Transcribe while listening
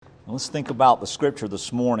Let's think about the Scripture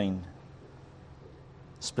this morning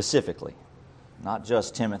specifically. Not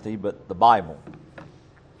just Timothy, but the Bible.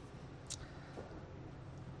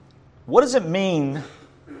 What does it mean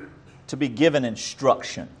to be given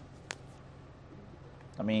instruction?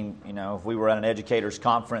 I mean, if we were at an educators'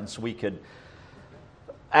 conference, we could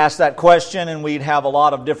ask that question and we'd have a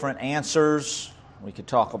lot of different answers. We could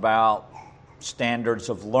talk about standards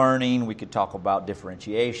of learning. We could talk about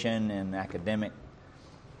differentiation in academic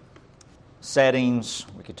settings.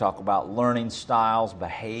 We could talk about learning styles,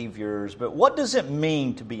 behaviors. But what does it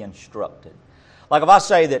mean to be instructed? Like if I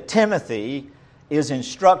say that Timothy is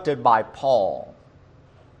instructed by Paul,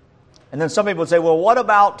 and then some people would say, well, what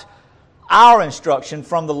about our instruction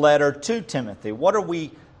from the letter to Timothy? What are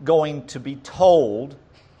we going to be told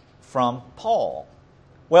from Paul?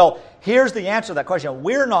 Well, here's the answer to that question.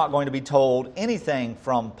 We're not going to be told anything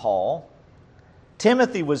from Paul.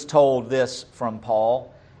 Timothy was told this from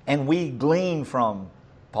Paul, and we glean from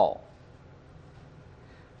Paul.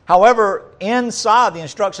 However, inside the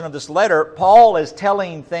instruction of this letter, Paul is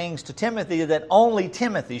telling things to Timothy that only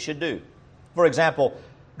Timothy should do. For example,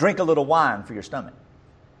 drink a little wine for your stomach.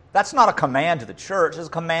 That's not a command to the church, it's a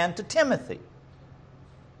command to Timothy.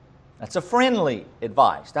 That's a friendly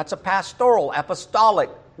advice. That's a pastoral, apostolic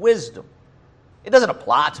wisdom. It doesn't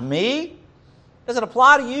apply to me. It doesn't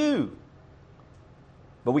apply to you.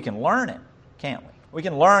 But we can learn it, can't we? We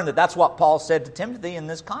can learn that that's what Paul said to Timothy in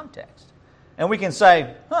this context. And we can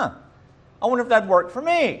say, I wonder if that'd work for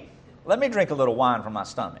me. Let me drink a little wine from my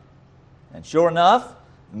stomach. And sure enough,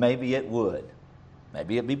 maybe it would.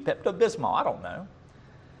 Maybe it'd be Pepto-Bismol, I don't know.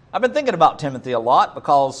 I've been thinking about Timothy a lot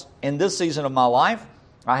because in this season of my life,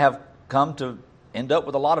 I have come to end up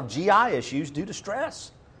with a lot of GI issues due to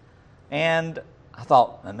stress. And I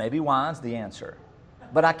thought, maybe wine's the answer.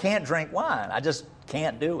 But I can't drink wine. I just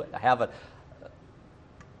can't do it. I have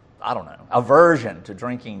aversion to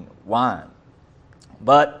drinking wine.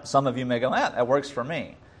 But some of you may go, that works for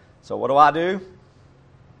me. So what do?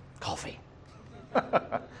 Coffee.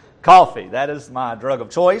 Coffee, that is my drug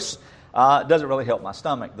of choice. It doesn't really help my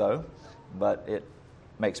stomach, though, but it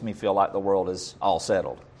makes me feel like the world is all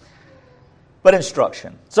settled. But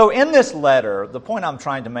instruction. So in this letter, the point I'm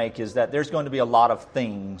trying to make is that there's going to be a lot of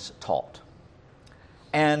things taught.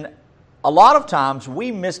 And a lot of times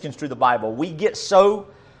we misconstrue the Bible. We get so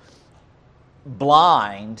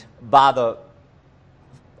blind by the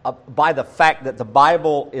fact that the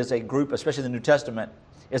Bible is a group, especially the New Testament,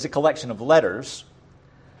 is a collection of letters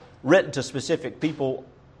written to specific people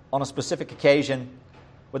on a specific occasion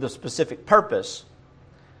with a specific purpose,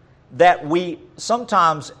 that we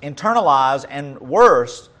sometimes internalize, and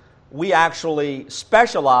worse, we actually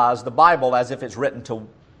specialize the Bible as if it's written to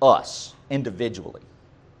us individually.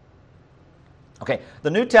 Okay, the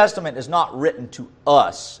New Testament is not written to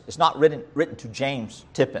us. It's not written to James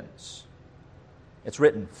Tippins. It's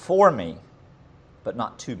written for me, but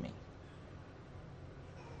not to me.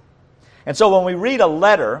 And so when we read a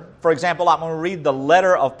letter, for example, like when we read the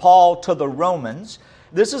letter of Paul to the Romans,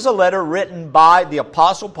 this is a letter written by the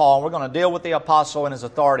Apostle Paul, and we're going to deal with the Apostle and his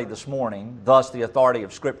authority this morning, thus the authority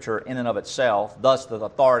of Scripture in and of itself, thus the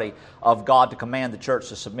authority of God to command the church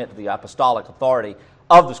to submit to the apostolic authority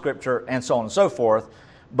of the Scripture, and so on and so forth.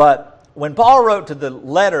 But when Paul wrote to the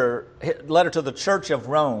letter to the church of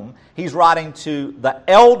Rome, he's writing to the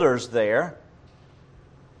elders there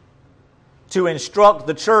to instruct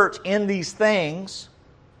the church in these things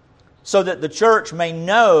so that the church may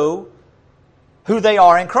know who they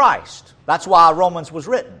are in Christ. That's why Romans was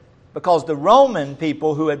written. Because the Roman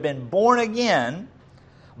people who had been born again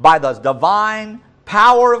by the divine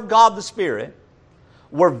power of God the Spirit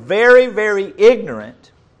were very, very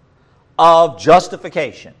ignorant of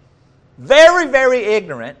justification. Very, very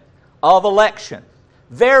ignorant of election.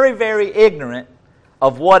 Very, very ignorant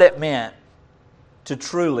of what it meant to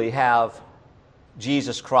truly have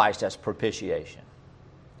Jesus Christ as propitiation.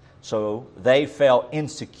 So they felt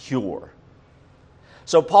insecure.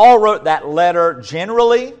 So Paul wrote that letter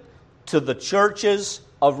generally to the churches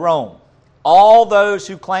of Rome. All those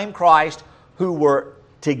who claimed Christ, who were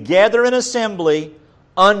together in assembly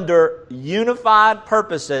under unified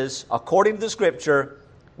purposes, according to the Scripture,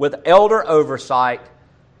 with elder oversight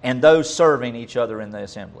and those serving each other in the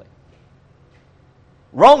assembly.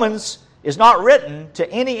 Romans is not written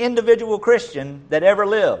to any individual Christian that ever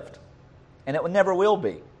lived, and it never will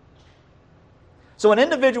be. So an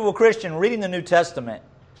individual Christian reading the New Testament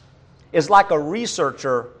is like a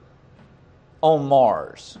researcher on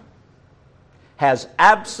Mars. Has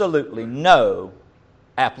absolutely no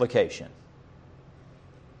application.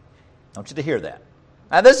 I want you to hear that.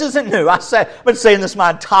 Now this isn't new. I've been saying this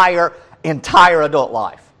my entire adult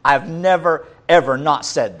life. I have never, ever not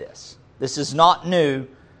said this. This is not new,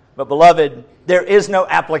 but beloved, there is no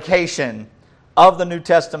application of the New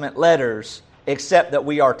Testament letters except that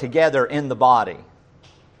we are together in the body.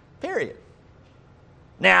 Period.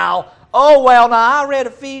 Now, I read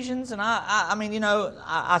Ephesians, and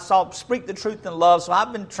I saw speak the truth in love, so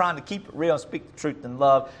I've been trying to keep it real and speak the truth in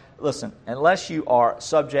love. Listen, unless you are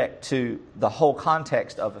subject to the whole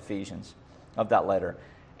context of Ephesians, of that letter,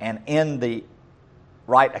 and in the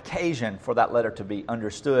right occasion for that letter to be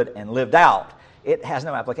understood and lived out, it has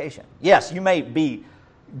no application. Yes, you may be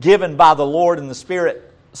given by the Lord and the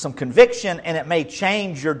Spirit some conviction, and it may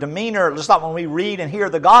change your demeanor. Just like when we read and hear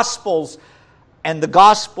the Gospels and the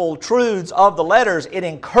gospel truths of the letters, it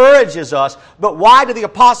encourages us. But why do the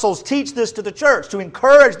apostles teach this to the church? To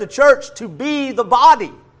encourage the church to be the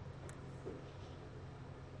body.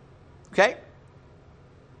 Okay?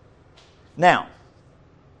 Now,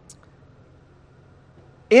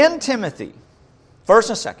 in Timothy,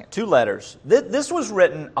 1st and 2nd, 2 letters, this was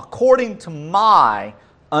written according to my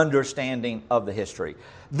understanding of the history.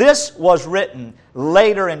 This was written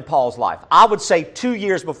later in Paul's life. I would say 2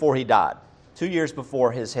 years before he died. 2 years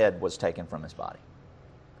before his head was taken from his body.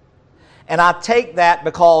 And I take that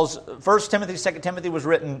because 1 Timothy, 2 Timothy was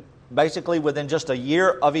written basically within just a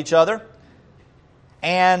year of each other.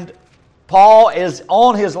 And Paul is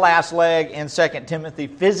on his last leg in 2 Timothy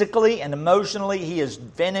physically and emotionally. He is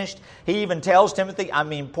finished. He even tells Timothy, I'm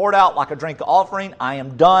being poured out like a drink offering. I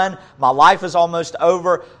am done. My life is almost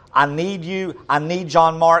over. I need you. I need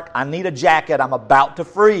John Mark. I need a jacket. I'm about to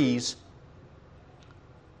freeze.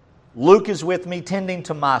 Luke is with me tending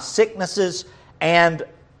to my sicknesses. And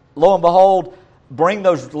lo and behold, bring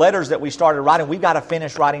those letters that we started writing. We've got to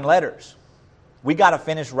finish writing letters. We've got to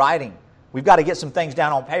finish writing. We've got to get some things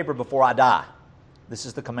down on paper before I die. This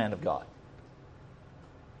is the command of God.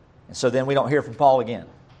 And so then we don't hear from Paul again.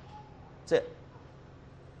 That's it.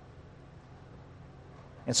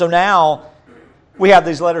 And so now we have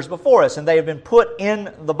these letters before us, and they have been put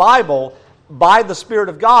in the Bible by the Spirit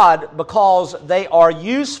of God because they are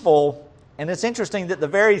useful. And it's interesting that the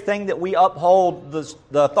very thing that we uphold,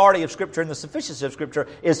 the authority of Scripture and the sufficiency of Scripture,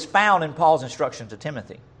 is found in Paul's instruction to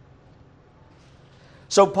Timothy.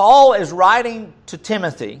 So Paul is writing to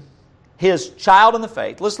Timothy, his child in the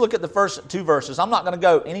faith. Let's look at the first 2 verses. I'm not going to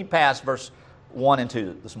go any past verse 1 and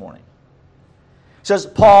 2 this morning. It says,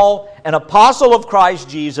 Paul, an apostle of Christ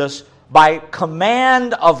Jesus, by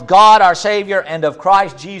command of God our Savior and of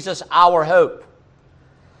Christ Jesus our hope,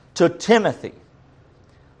 to Timothy,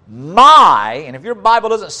 and if your Bible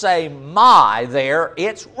doesn't say my there,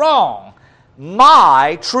 it's wrong,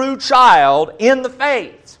 my true child in the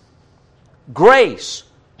faith. Grace,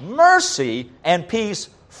 mercy, and peace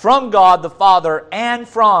from God the Father and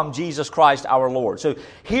from Jesus Christ our Lord. So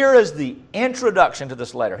here is the introduction to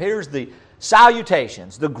this letter. Here's the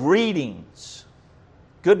salutations, the greetings.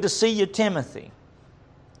 Good to see you, Timothy.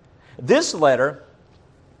 This letter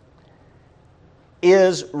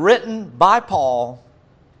is written by Paul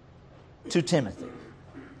to Timothy.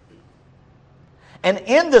 And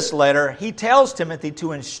in this letter, he tells Timothy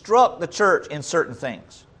to instruct the church in certain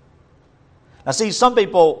things. Now see, some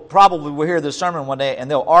people probably will hear this sermon one day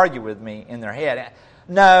and they'll argue with me in their head.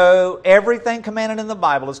 No, everything commanded in the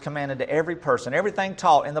Bible is commanded to every person. Everything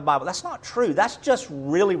taught in the Bible. That's not true. That's just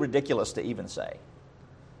really ridiculous to even say.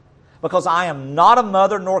 Because I am not a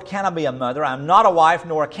mother, nor can I be a mother. I am not a wife,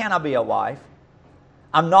 nor can I be a wife.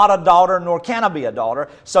 I'm not a daughter, nor can I be a daughter.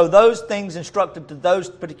 So those things instructed to those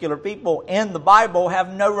particular people in the Bible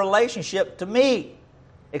have no relationship to me,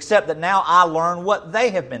 except that now I learn what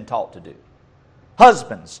they have been taught to do.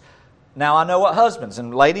 Husbands. Now I know what husbands,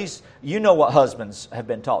 and ladies, you know what husbands have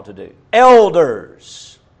been taught to do.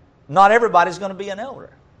 Elders. Not everybody's going to be an elder.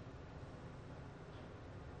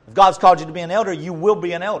 If God's called you to be an elder, you will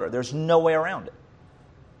be an elder. There's no way around it.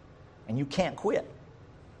 And you can't quit.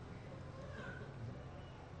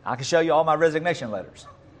 I can show you all my resignation letters.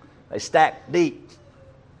 They stack deep.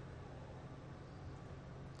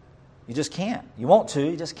 You just can't. You want to,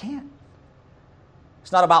 you just can't.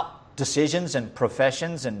 It's not about decisions and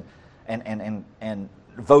professions and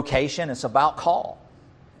vocation. It's about call.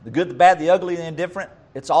 The good, the bad, the ugly, the indifferent,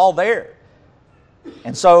 it's all there.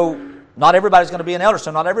 And so not everybody's going to be an elder, so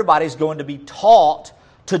not everybody's going to be taught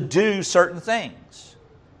to do certain things.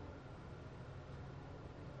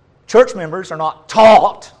 Church members are not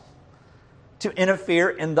taught to interfere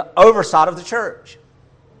in the oversight of the church.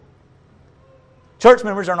 Church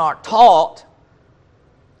members are not taught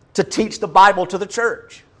to teach the Bible to the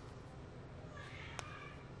church.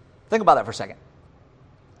 Think about that for a second.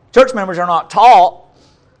 Church members are not taught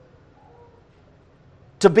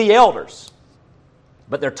to be elders.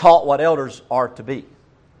 But they're taught what elders are to be.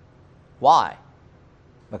 Why?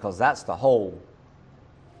 Because that's the whole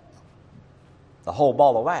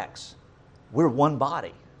ball of wax. We're one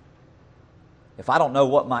body. If I don't know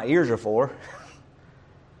what my ears are for,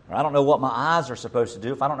 or I don't know what my eyes are supposed to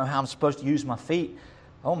do, if I don't know how I'm supposed to use my feet,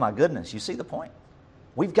 oh my goodness, you see the point?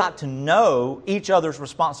 We've got to know each other's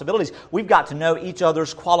responsibilities. We've got to know each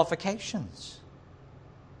other's qualifications.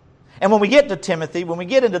 And when we get to Timothy, when we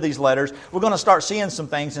get into these letters, we're going to start seeing some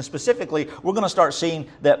things, and specifically, we're going to start seeing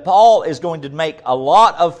that Paul is going to make a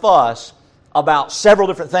lot of fuss about several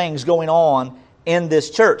different things going on in this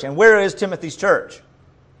church. And where is Timothy's church?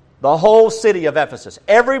 The whole city of Ephesus.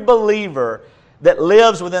 Every believer that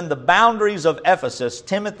lives within the boundaries of Ephesus,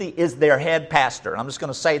 Timothy is their head pastor. I'm just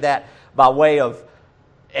going to say that by way of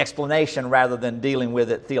explanation rather than dealing with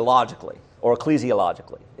it theologically or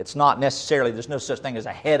ecclesiologically. It's not necessarily, there's no such thing as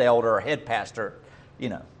a head elder or head pastor. You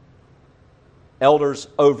know, elders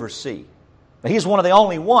oversee. But he's one of the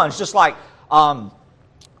only ones, just like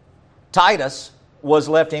Titus was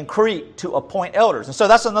left in Crete to appoint elders. And so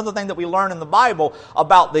that's another thing that we learn in the Bible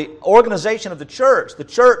about the organization of the church. The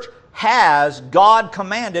church has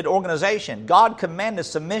God-commanded organization, God-commanded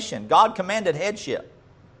submission, God-commanded headship.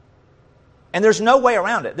 And there's no way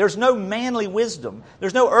around it. There's no manly wisdom.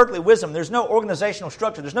 There's no earthly wisdom. There's no organizational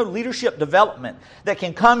structure. There's no leadership development that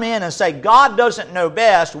can come in and say, God doesn't know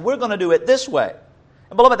best, we're going to do it this way.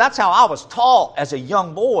 And beloved, that's how I was taught as a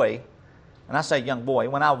young boy. And I say young boy,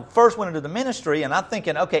 when I first went into the ministry, and I'm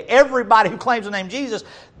thinking, okay, everybody who claims the name Jesus,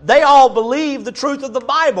 they all believe the truth of the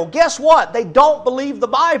Bible. Guess what? They don't believe the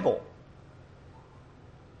Bible.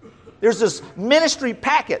 There's this ministry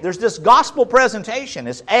packet. There's this gospel presentation.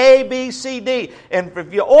 It's A, B, C, D. And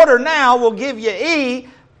if you order now, we'll give you E.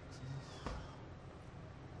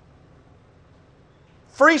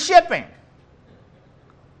 Free shipping.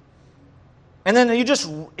 And then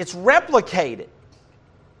it's replicated.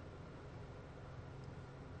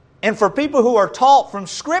 And for people who are taught from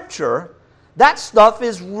Scripture, that stuff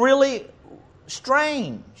is really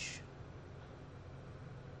strange.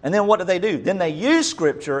 And then what do? Then they use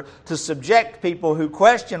Scripture to subject people who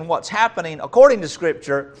question what's happening according to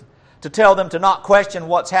Scripture to tell them to not question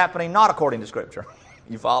what's happening not according to Scripture.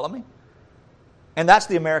 You follow me? And that's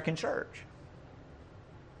the American church.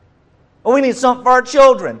 Well, we need something for our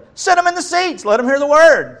children. Sit them in the seats. Let them hear the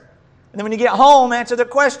Word. And then when you get home, answer their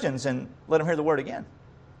questions and let them hear the Word again.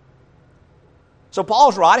 So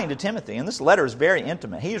Paul's writing to Timothy, and this letter is very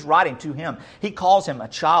intimate. He's writing to him. He calls him a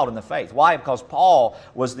child in the faith. Why? Because Paul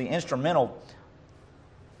was the instrumental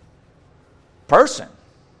person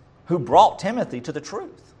who brought Timothy to the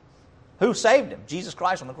truth. Who saved him? Jesus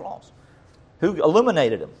Christ on the cross. Who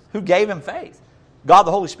illuminated him? Who gave him faith? God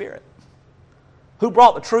the Holy Spirit. Who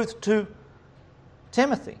brought the truth to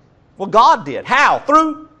Timothy? Well, God did. How?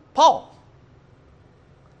 Through Paul.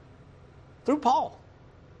 Through Paul.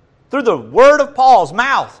 Through the word of Paul's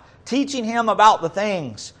mouth, teaching him about the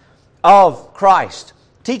things of Christ,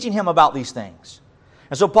 teaching him about these things.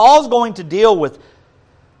 And so Paul's going to deal with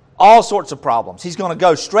all sorts of problems. He's going to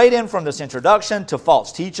go straight in from this introduction to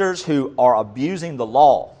false teachers who are abusing the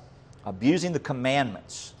law, abusing the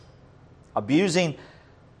commandments, abusing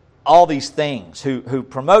all these things, who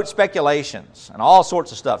promote speculations and all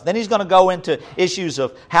sorts of stuff. Then he's going to go into issues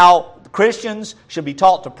of how Christians should be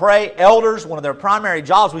taught to pray. Elders, one of their primary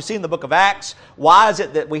jobs, we see in the book of Acts. Why is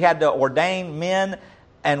it that we had to ordain men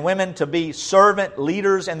and women to be servant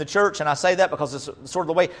leaders in the church? And I say that because it's sort of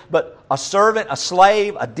the way. But a servant, a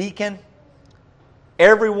slave, a deacon,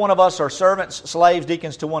 every one of us are servants, slaves,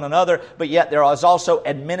 deacons to one another, but yet there is also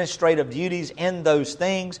administrative duties in those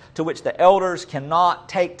things to which the elders cannot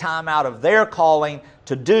take time out of their calling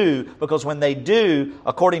to do, because when they do,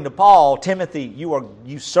 according to Paul, Timothy, you are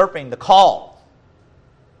usurping the call.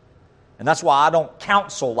 And that's why I don't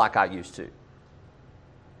counsel like I used to,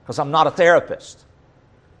 because I'm not a therapist.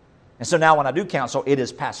 And so now when I do counsel, it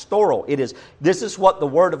is pastoral. This is what the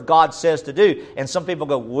Word of God says to do. And some people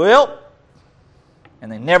go, well,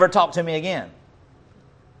 and they never talk to me again.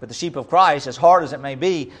 But the sheep of Christ, as hard as it may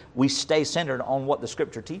be, we stay centered on what the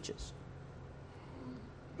Scripture teaches.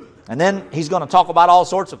 And then he's going to talk about all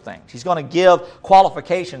sorts of things. He's going to give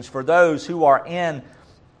qualifications for those who are in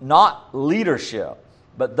not leadership,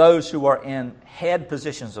 but those who are in head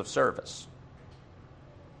positions of service.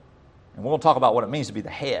 And we're going to talk about what it means to be the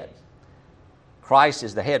head. Christ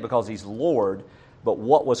is the head because He's Lord, but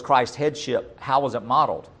what was Christ's headship? How was it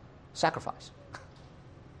modeled? Sacrifice.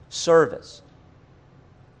 Service.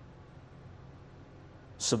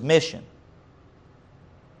 Submission.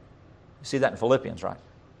 You see that in Philippians, right?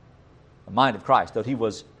 The mind of Christ, that He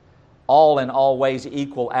was all in all ways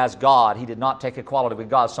equal as God. He did not take equality with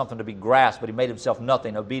God as something to be grasped, but He made Himself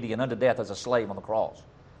nothing, obedient unto death as a slave on the cross.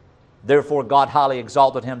 Therefore God highly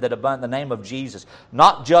exalted Him that above the name of Jesus,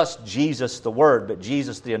 not just Jesus the Word, but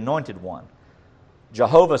Jesus the Anointed One.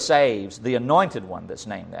 Jehovah saves, the Anointed One that's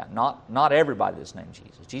named that, not everybody that's named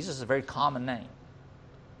Jesus. Jesus is a very common name.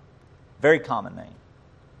 Very common name.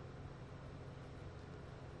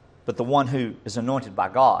 But the one who is anointed by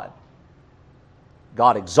God,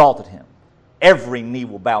 God exalted Him. Every knee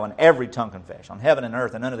will bow and every tongue confess on heaven and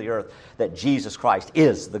earth and under the earth that Jesus Christ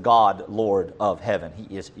is the God, Lord of heaven.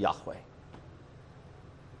 He is Yahweh.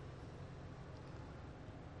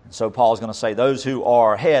 And so Paul is going to say those who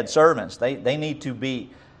are head servants, they need to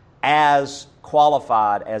be as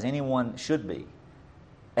qualified as anyone should be.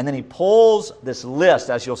 And then he pulls this list,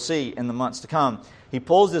 as you'll see in the months to come, he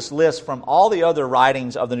pulls this list from all the other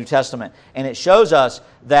writings of the New Testament. And it shows us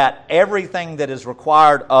that everything that is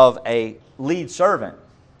required of a lead servant,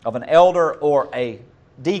 of an elder or a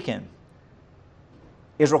deacon,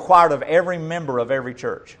 is required of every member of every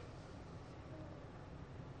church.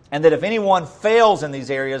 And that if anyone fails in these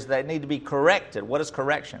areas, they need to be corrected. What is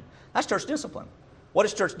correction? That's church discipline. What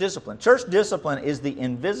is church discipline? Church discipline is the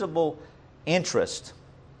invisible interest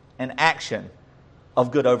and action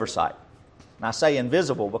of good oversight. And I say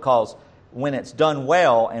invisible because when it's done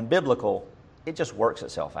well and biblical, it just works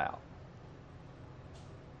itself out.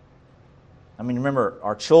 I mean, remember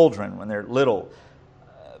our children when they're little,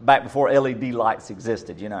 back before LED lights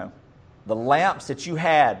existed, the lamps that you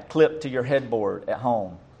had clipped to your headboard at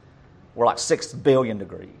home were like 6 billion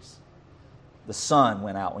degrees. The sun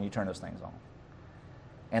went out when you turned those things on.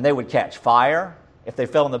 And they would catch fire. If they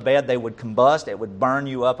fell in the bed, they would combust. It would burn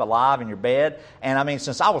you up alive in your bed. And I mean,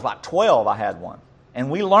 since I was like 12, I had one.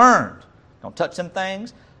 And we learned, don't touch them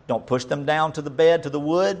things. Don't push them down to the bed, to the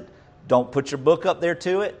wood. Don't put your book up there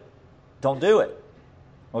to it. Don't do it.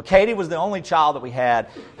 Well, Katie was the only child that we had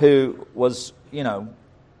who was,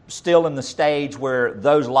 still in the stage where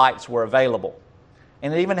those lights were available.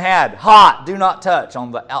 And it even had hot, do not touch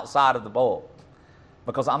on the outside of the bulb.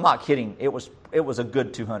 Because I'm not kidding, it was a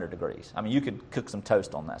good 200 degrees. I mean, you could cook some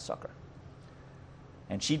toast on that sucker.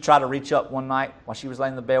 And she tried to reach up one night while she was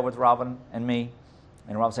laying in the bed with Robin and me.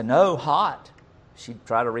 And Robin said, no, hot. She'd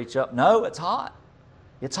try to reach up. No, it's hot.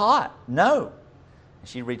 It's hot. No. And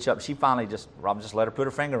she'd reach up. Robin just let her put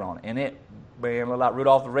her finger on it. And it looked like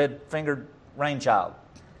Rudolph the Red-Fingered Rainchild.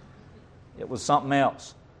 It was something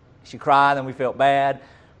else. She cried and we felt bad.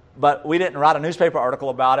 But we didn't write a newspaper article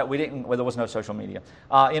about it. There was no social media.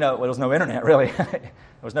 There was no internet, really. There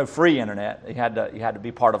was no free internet. You had to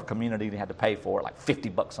be part of a community. You had to pay for it, like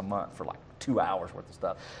 $50 a month for like 2 hours worth of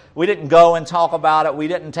stuff. We didn't go and talk about it. We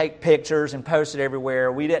didn't take pictures and post it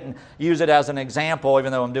everywhere. We didn't use it as an example,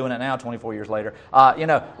 even though I'm doing it now 24 years later.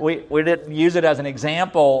 We didn't use it as an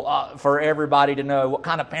example for everybody to know what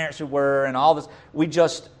kind of parents we were and all this. We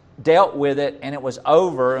just dealt with it, and it was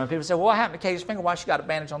over. And people say, well, what happened to Katie's finger? Why she got a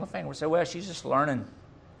bandage on the finger? We say, well, she's just learning.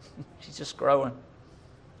 She's just growing.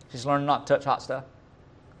 She's learning not to touch hot stuff.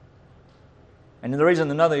 And the reason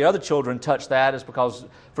none of the other children touched that is because,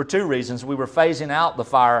 for 2 reasons. We were phasing out the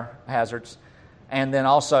fire hazards, and then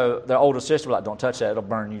also the older sister was like, don't touch that, it'll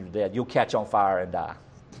burn you to death. You'll catch on fire and die.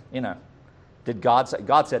 Did God say?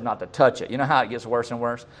 God said not to touch it. You know how it gets worse and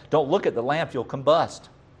worse? Don't look at the lamp, you'll combust.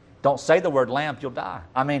 Don't say the word lamp, you'll die.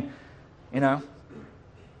 I mean,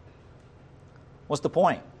 what's the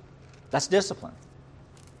point? That's discipline.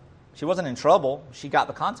 She wasn't in trouble. She got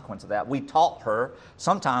the consequence of that. We taught her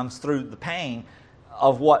sometimes through the pain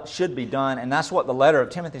of what should be done, and that's what the letter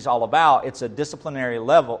of Timothy is all about. It's a disciplinary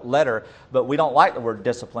letter, but we don't like the word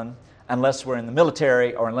discipline unless we're in the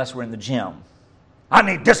military or unless we're in the gym.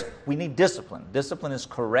 We need discipline. Discipline is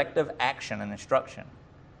corrective action and instruction.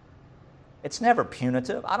 It's never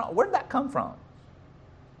punitive. Where did that come from?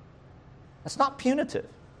 It's not punitive.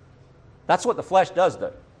 That's what the flesh does,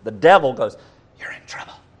 though. The devil goes, you're in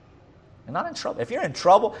trouble. You're not in trouble. If you're in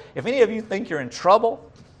trouble, if any of you think you're in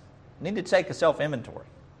trouble, you need to take a self-inventory.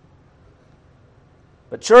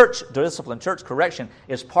 But church discipline, church correction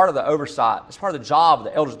is part of the oversight. It's part of the job of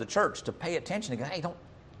the elders of the church to pay attention and go, hey,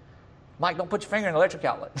 Mike, don't put your finger in the electric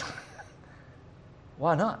outlet.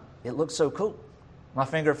 Why not? It looks so cool. My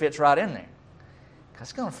finger fits right in there. Because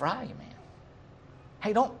it's going to fry you, man.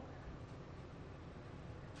 Hey, don't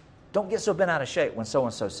get so bent out of shape when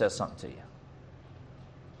so-and-so says something to you.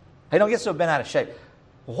 Hey, don't get so bent out of shape.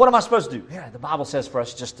 Well, what am I supposed to do? Yeah, the Bible says for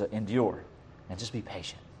us just to endure and just be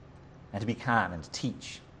patient and to be kind and to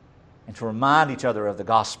teach and to remind each other of the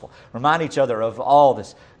gospel. Remind each other of all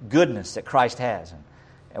this goodness that Christ has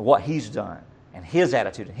and what He's done. and his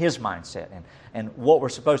attitude and his mindset and what we're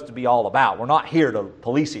supposed to be all about. We're not here to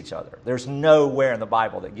police each other. There's nowhere in the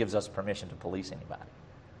Bible that gives us permission to police anybody.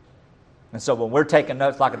 And so when we're taking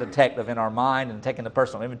notes like a detective in our mind and taking the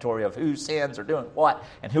personal inventory of who sins or doing what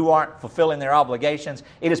and who aren't fulfilling their obligations,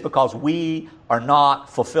 it is because we are not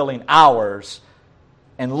fulfilling ours.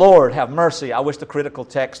 And Lord, have mercy. I wish the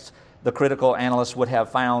critical analysts would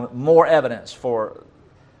have found more evidence for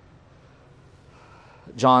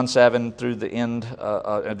John 7 through the end,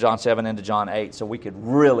 John 7 into John 8, so we could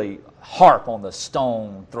really harp on the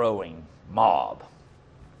stone-throwing mob.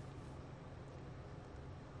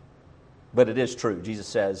 But it is true. Jesus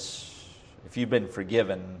says, if you've been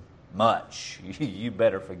forgiven much, you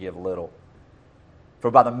better forgive little.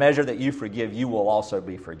 For by the measure that you forgive, you will also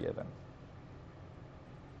be forgiven.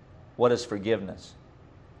 What is forgiveness?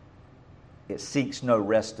 It seeks no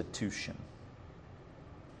restitution.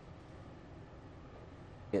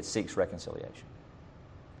 It seeks reconciliation.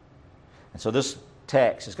 And so this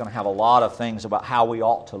text is going to have a lot of things about how we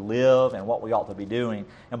ought to live and what we ought to be doing.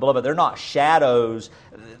 And beloved, they're not shadows.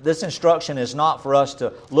 This instruction is not for us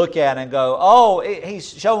to look at and go, oh,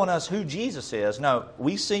 he's showing us who Jesus is. No,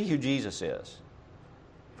 we see who Jesus is.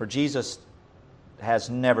 For Jesus has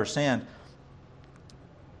never sinned.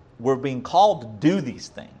 We're being called to do these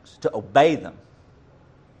things, to obey them.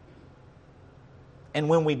 And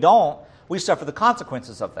when we don't, we suffer the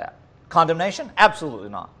consequences of that. Condemnation? Absolutely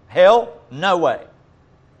not. Hell? No way.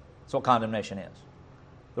 That's what condemnation is.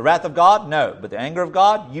 The wrath of God? No. But the anger of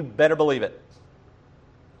God? You better believe it.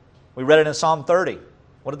 We read it in Psalm 30.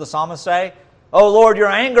 What did the psalmist say? Oh Lord, your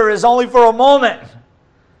anger is only for a moment,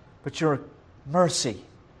 but your mercy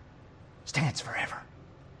stands forever.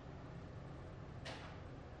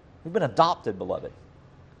 We've been adopted, beloved.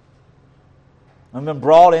 We've been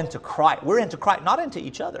brought into Christ. We're into Christ, not into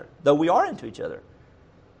each other, though we are into each other.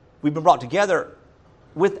 We've been brought together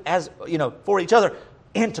for each other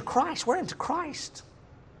into Christ. We're into Christ.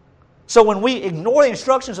 So when we ignore the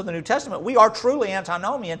instructions of the New Testament, we are truly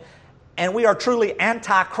antinomian and we are truly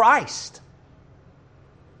anti-Christ.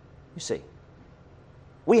 You see,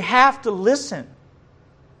 we have to listen.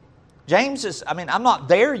 James is, I'm not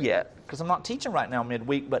there yet because I'm not teaching right now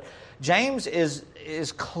midweek, but James is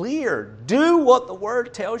clear. Do what the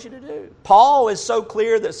Word tells you to do. Paul is so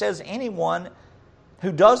clear that says anyone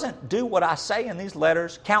who doesn't do what I say in these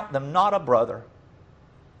letters, count them not a brother.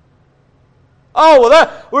 Oh,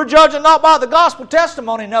 well, we're judging not by the gospel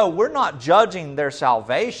testimony. No, we're not judging their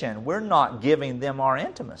salvation. We're not giving them our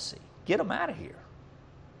intimacy. Get them out of here.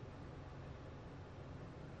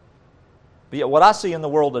 But yet what I see in the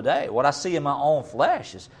world today, what I see in my own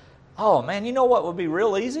flesh is, oh man, you know what would be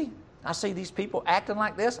real easy? I see these people acting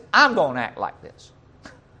like this. I'm going to act like this.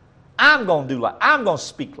 I'm going to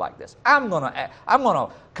speak like this. I'm going to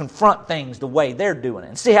confront things the way they're doing it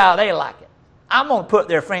and see how they like it. I'm going to put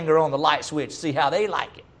their finger on the light switch, see how they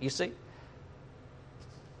like it. You see?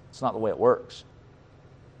 It's not the way it works.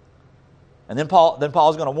 And then Paul's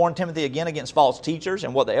going to warn Timothy again against false teachers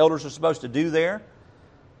and what the elders are supposed to do there.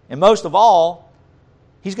 And most of all,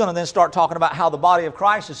 he's going to then start talking about how the body of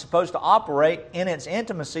Christ is supposed to operate in its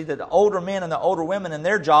intimacy, that the older men and the older women in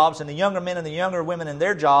their jobs and the younger men and the younger women in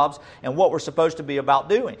their jobs and what we're supposed to be about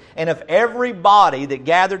doing. And if everybody that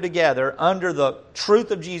gathered together under the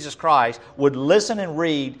truth of Jesus Christ would listen and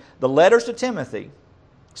read the letters to Timothy,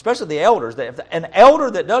 especially the elders, if an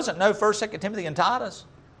elder that doesn't know 1st, 2nd Timothy and Titus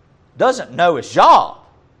doesn't know his job.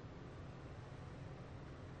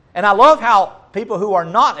 And I love how people who are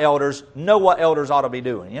not elders know what elders ought to be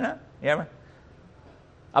doing, you know? You ever?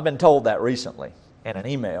 I've been told that recently in an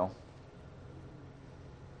email.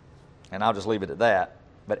 And I'll just leave it at that.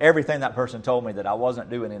 But everything that person told me that I wasn't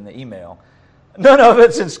doing in the email, none of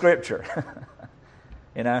it's in Scripture.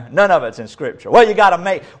 You know? None of it's in Scripture. Well,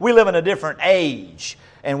 we live in a different age,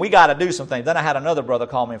 and we got to do some things. Then I had another brother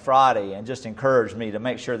call me Friday and just encouraged me to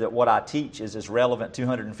make sure that what I teach is as relevant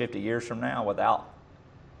 250 years from now without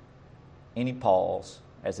any pause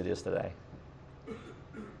as it is today.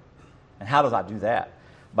 And how does I do that?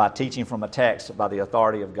 By teaching from a text by the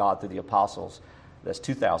authority of God through the apostles that's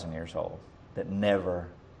 2,000 years old, that never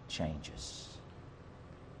changes.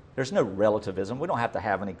 There's no relativism. We don't have to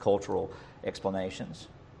have any cultural explanations.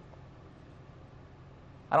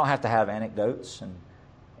 I don't have to have anecdotes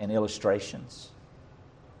and illustrations.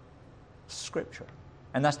 Scripture.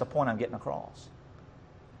 And that's the point I'm getting across.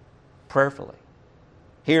 Prayerfully.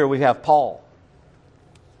 Here we have Paul.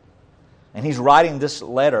 And he's writing this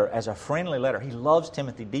letter as a friendly letter. He loves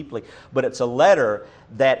Timothy deeply, but it's a letter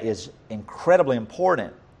that is incredibly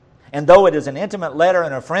important. And though it is an intimate letter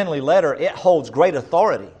and a friendly letter, it holds great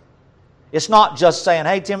authority. It's not just saying,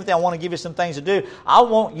 hey, Timothy, I want to give you some things to do. I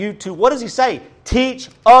want you to, what does he say? Teach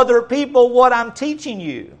other people what I'm teaching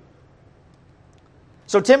you.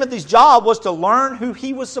 So Timothy's job was to learn who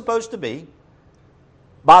he was supposed to be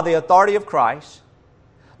by the authority of Christ,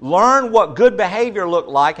 learn what good behavior looked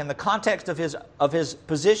like in the context of his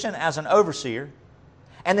position as an overseer,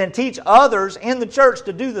 and then teach others in the church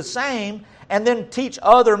to do the same, and then teach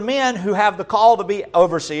other men who have the call to be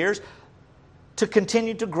overseers to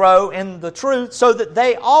continue to grow in the truth so that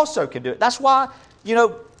they also can do it. That's why,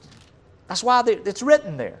 it's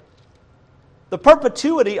written there. The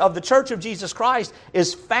perpetuity of the Church of Jesus Christ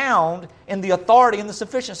is found in the authority and the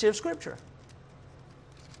sufficiency of Scripture.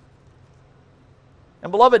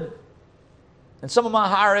 And beloved, in some of my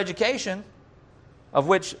higher education, of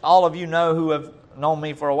which all of you know who have known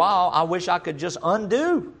me for a while, I wish I could just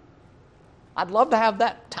undo. I'd love to have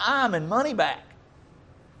that time and money back.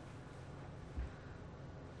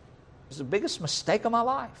 It was the biggest mistake of my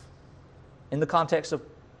life in the context of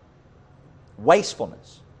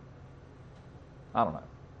wastefulness. I don't know.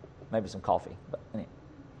 Maybe some coffee, but anyway.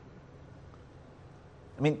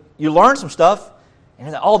 I mean, you learn some stuff, and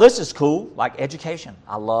you're like, oh, this is cool, like education.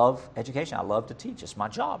 I love education. I love to teach. It's my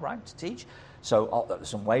job, right, to teach. So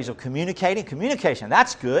some ways of communicating. Communication,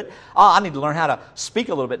 that's good. I need to learn how to speak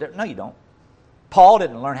a little bit. No, you don't. Paul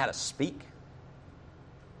didn't learn how to speak.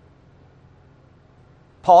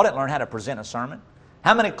 Paul didn't learn how to present a sermon.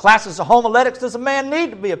 How many classes of homiletics does a man need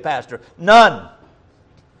to be a pastor? None.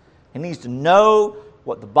 He needs to know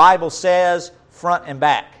what the Bible says front and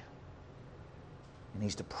back. He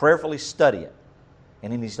needs to prayerfully study it.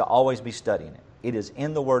 And he needs to always be studying it. It is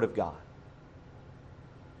in the Word of God.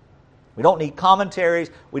 We don't need commentaries.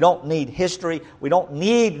 We don't need history. We don't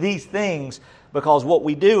need these things, because what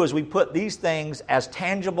we do is we put these things as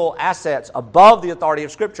tangible assets above the authority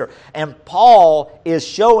of Scripture. And Paul is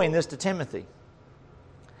showing this to Timothy.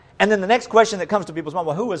 And then the next question that comes to people's mind,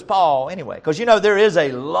 well, who is Paul anyway? Because there is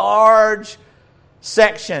a large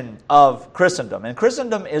section of Christendom. And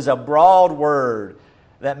Christendom is a broad word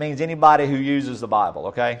that means anybody who uses the Bible,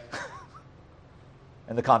 okay?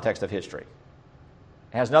 In the context of history.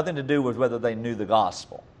 It has nothing to do with whether they knew the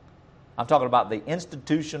gospel. I'm talking about the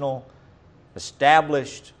institutional,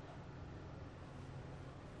 established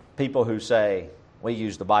people who say, we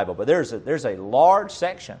use the Bible. But there's a large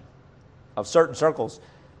section of certain circles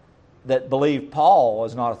that believe Paul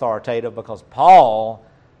was not authoritative, because Paul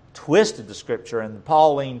twisted the Scripture, and the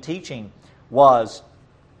Pauline teaching was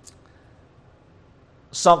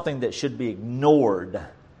something that should be ignored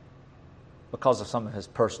because of some of his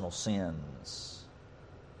personal sins.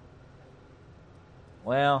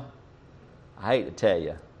 Well, I hate to tell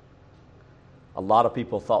you, a lot of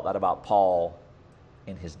people thought that about Paul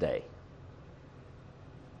in his day.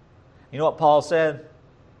 You know what Paul said?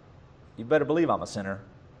 You better believe I'm a sinner.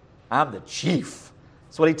 I'm the chief.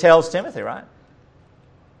 That's what he tells Timothy, right?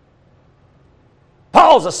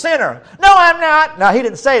 Paul's a sinner. No, I'm not. No, he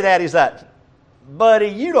didn't say that. He said, buddy,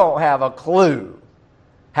 you don't have a clue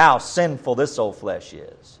how sinful this old flesh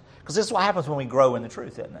is. Because this is what happens when we grow in the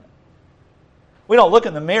truth, isn't it? We don't look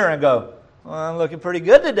in the mirror and go, well, I'm looking pretty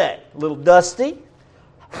good today. A little dusty.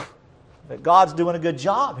 But God's doing a good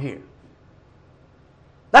job here.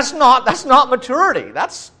 That's not maturity.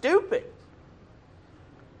 That's stupid.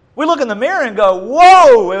 We look in the mirror and go,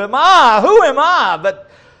 whoa, who am I? But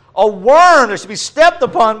a worm that should be stepped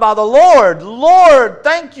upon by the Lord. Lord,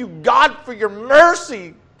 thank you, God, for your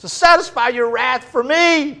mercy to satisfy your wrath for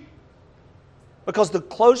me. Because the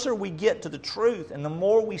closer we get to the truth, and the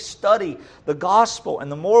more we study the gospel,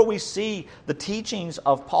 and the more we see the teachings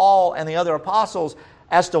of Paul and the other apostles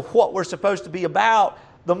as to what we're supposed to be about,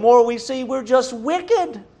 the more we see we're just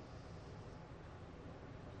wicked.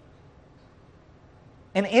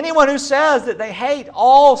 And anyone who says that they hate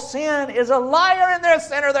all sin is a liar, and they're a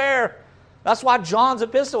sinner there. That's why John's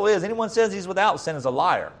epistle is. Anyone says he's without sin is a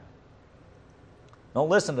liar. Don't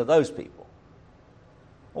listen to those people.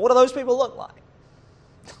 Well, what do those people look like?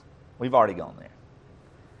 We've already gone there.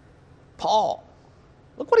 Paul,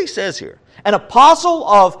 look what he says here. An apostle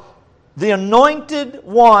of the anointed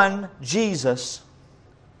one, Jesus,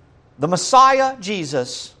 the Messiah,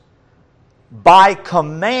 Jesus, by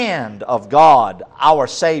command of God, our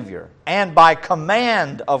Savior, and by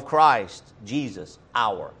command of Christ, Jesus,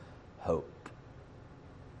 our hope.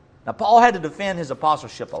 Now, Paul had to defend his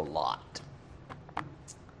apostleship a lot.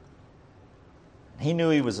 He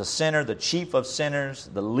knew he was a sinner, the chief of sinners,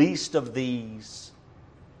 the least of these.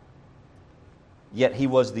 Yet he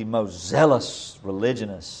was the most zealous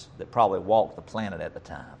religionist that probably walked the planet at the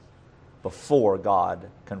time, before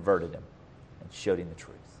God converted him and showed him the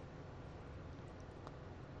truth.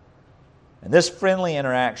 And this friendly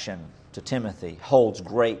interaction to Timothy holds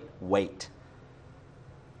great weight.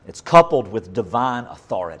 It's coupled with divine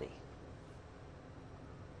authority.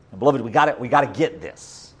 And beloved, we got to get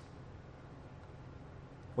this.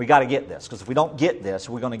 We got to get this, because if we don't get this,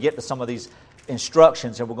 we're going to get to some of these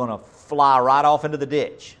instructions and we're going to fly right off into the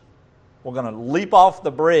ditch. We're going to leap off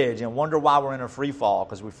the bridge and wonder why we're in a free fall,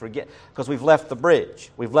 because we've left the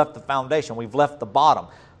bridge. We've left the foundation. We've left the bottom.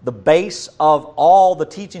 The base of all the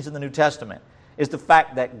teachings in the New Testament is the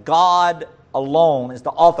fact that God alone is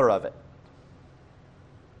the author of it.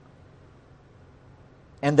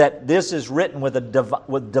 And that this is written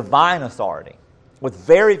with divine authority. With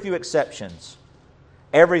very few exceptions,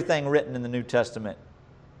 everything written in the New Testament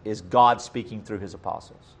is God speaking through His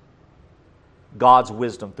apostles. God's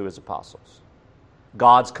wisdom through His apostles.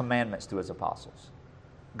 God's commandments through His apostles.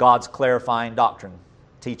 God's clarifying doctrine,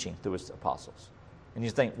 teaching through His apostles. And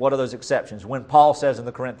you think, what are those exceptions? When Paul says in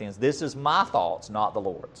the Corinthians, this is my thoughts, not the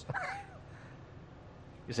Lord's.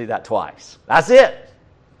 You see that twice. That's it.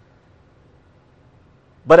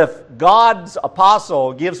 But if God's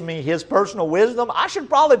apostle gives me his personal wisdom, I should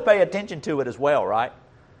probably pay attention to it as well, right?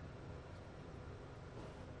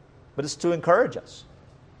 But it's to encourage us.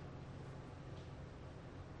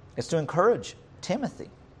 It's to encourage Timothy.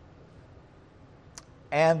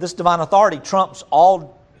 And this divine authority trumps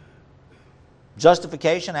all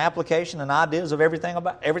justification, application, and ideas of everything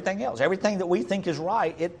else. Everything that we think is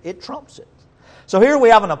right, it trumps it. So here we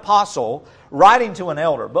have an apostle writing to an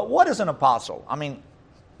elder. But what is an apostle? I mean,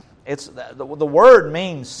 it's the word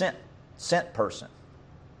means sent person.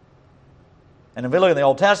 And if we look at the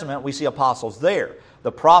Old Testament, we see apostles there.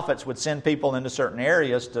 The prophets would send people into certain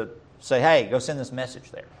areas to say, hey, go send this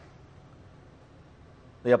message there.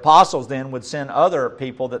 The apostles then would send other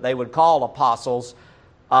people that they would call apostles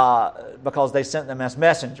because they sent them as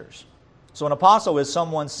messengers. So an apostle is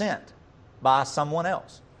someone sent by someone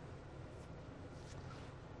else.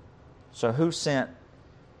 So who sent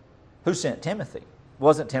Timothy?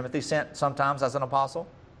 Wasn't Timothy sent sometimes as an apostle?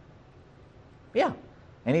 Yeah.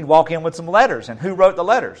 And he'd walk in with some letters. And who wrote the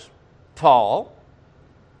letters? Paul.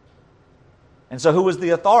 And so who was the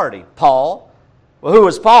authority? Paul. Well, who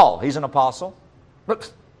was Paul? He's an apostle.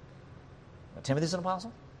 Oops. Timothy's an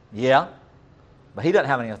apostle? Yeah. But he doesn't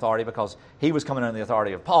have any authority because he was coming under the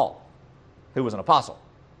authority of Paul, who was an apostle.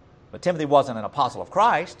 But Timothy wasn't an apostle of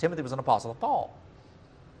Christ. Timothy was an apostle of Paul.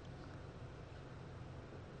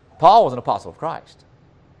 Paul was an apostle of Christ.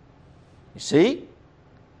 You see?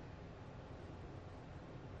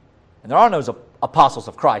 And there are no apostles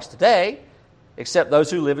of Christ today except those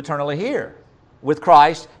who live eternally here with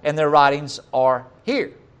Christ and their writings are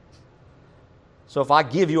here. So if I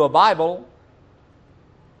give you a Bible,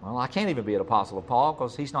 well, I can't even be an apostle of Paul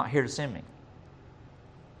because he's not here to send me.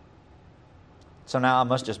 So now I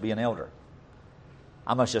must just be an elder.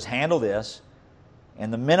 I must just handle this,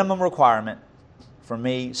 and the minimum requirement for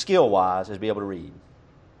me, skill-wise, is to be able to read.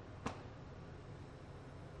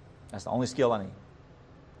 That's the only skill I need.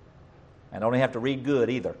 I don't have to read good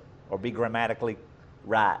either, or be grammatically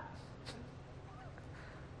right.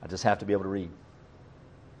 I just have to be able to read.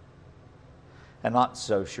 I'm not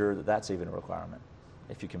so sure that that's even a requirement,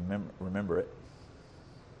 if you can remember it.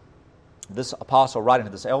 This apostle writing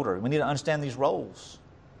to this elder, we need to understand these roles.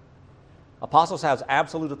 Apostles have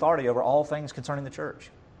absolute authority over all things concerning the church.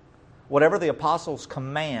 Whatever the apostles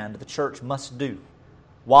command, the church must do.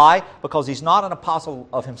 Why? Because he's not an apostle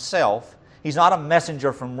of himself. He's not a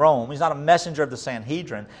messenger from Rome. He's not a messenger of the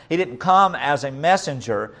Sanhedrin. He didn't come as a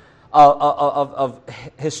messenger of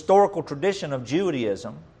historical tradition of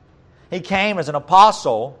Judaism. He came as an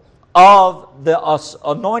apostle of the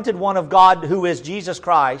anointed one of God, who is Jesus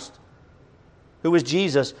Christ, who is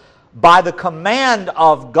Jesus, by the command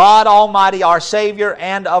of God Almighty, our Savior,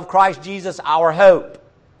 and of Christ Jesus, our hope.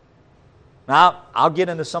 Now, I'll get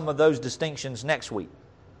into some of those distinctions next week.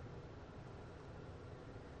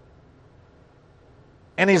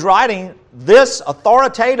 And he's writing this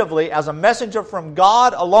authoritatively as a messenger from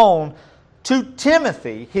God alone to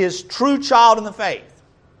Timothy, his true child in the faith.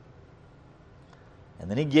 And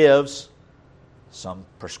then he gives some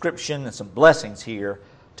prescription and some blessings here,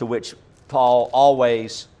 to which Paul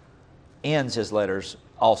always ends his letters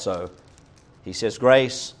also. He says,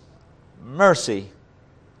 grace, mercy,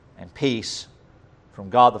 and peace from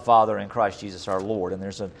God the Father and Christ Jesus our Lord. And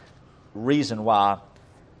there's a reason why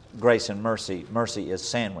grace and mercy is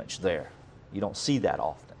sandwiched there. You don't see that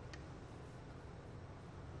often.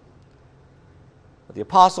 But the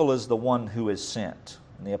apostle is the one who is sent.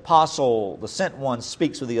 And the apostle, the sent one,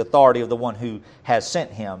 speaks with the authority of the one who has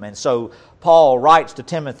sent him. And so Paul writes to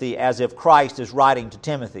Timothy as if Christ is writing to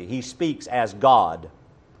Timothy. He speaks as God.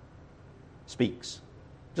 speaks,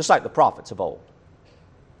 just like the prophets of old.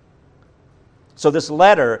 So this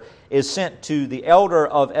letter is sent to the elder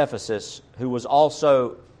of Ephesus, who was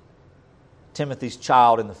also Timothy's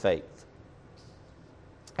child in the faith.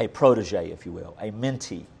 A protege, if you will, a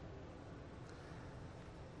mentee.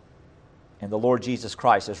 And the Lord Jesus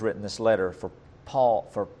Christ has written this letter for Paul,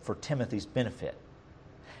 for Timothy's benefit.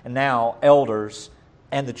 And now elders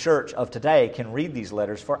and the church of today can read these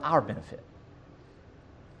letters for our benefit.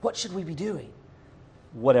 What should we be doing?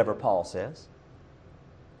 Whatever Paul says.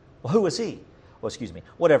 Well, who is he?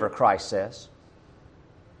 Whatever Christ says.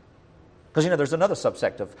 Because, there's another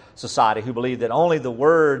subsect of society who believe that only the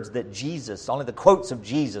words that Jesus, only the quotes of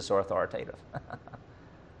Jesus are authoritative.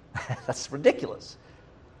 That's ridiculous.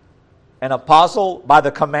 An apostle by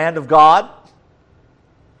the command of God.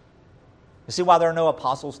 You see why there are no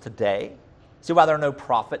apostles today? See why there are no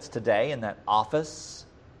prophets today in that office?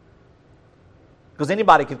 Because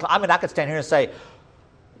anybody could, I could stand here and say,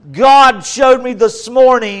 God showed me this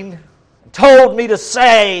morning, told me to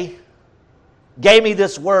say, gave me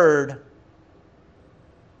this word,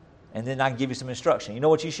 and then I can give you some instruction. You know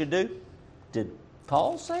what you should do? Did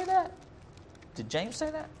Paul say that? Did James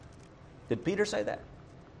say that? Did Peter say that?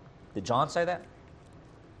 Did John say that?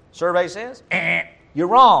 Survey says, you're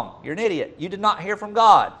wrong. You're an idiot. You did not hear from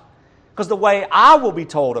God. Because the way I will be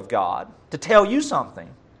told of God to tell you something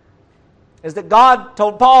is that God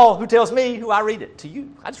told Paul, who tells me, who I read it to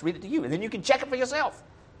you. I just read it to you, and then you can check it for yourself.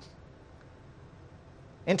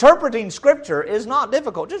 Interpreting Scripture is not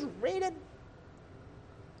difficult. Just read it.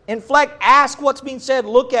 Inflect, ask what's being said,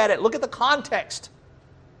 look at it, look at the context.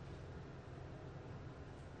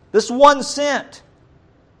 This one sent.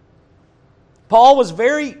 Paul was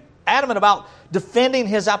very adamant about defending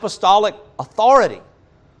his apostolic authority.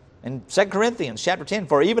 In 2 Corinthians chapter 10,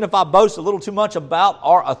 for even if I boast a little too much about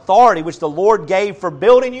our authority, which the Lord gave for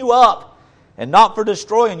building you up and not for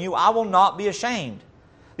destroying you, I will not be ashamed.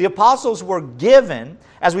 The apostles were given,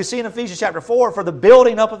 as we see in Ephesians chapter 4, for the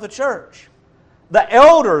building up of the church. The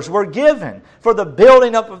elders were given for the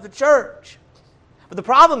building up of the church. But the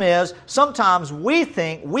problem is, sometimes we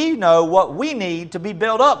think we know what we need to be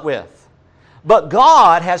built up with. But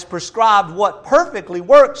God has prescribed what perfectly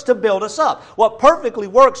works to build us up, what perfectly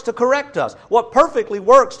works to correct us, what perfectly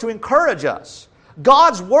works to encourage us.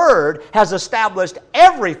 God's Word has established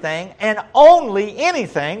everything, and only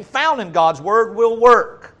anything found in God's Word will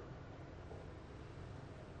work.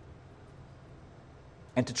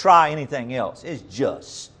 And to try anything else is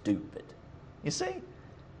just stupid. You see?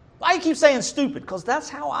 Why do you keep saying stupid? Because that's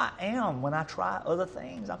how I am when I try other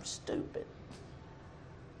things. I'm stupid.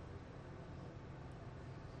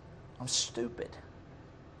 I'm stupid.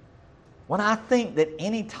 When I think that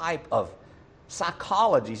any type of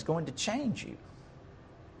psychology is going to change you.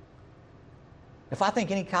 If I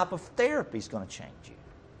think any type of therapy is going to change you.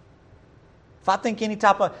 If I think any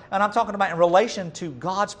type of, and I'm talking about in relation to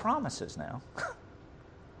God's promises now.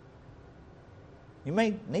 You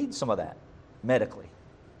may need some of that medically,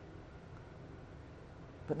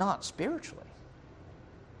 but not spiritually.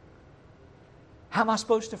 How am I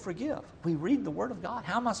supposed to forgive? We read the Word of God.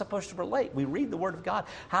 How am I supposed to relate? We read the Word of God.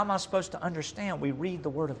 How am I supposed to understand? We read the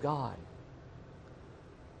Word of God.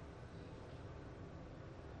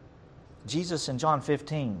 Jesus in John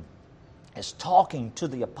 15 is talking to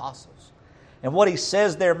the apostles. And what He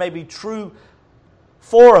says there may be true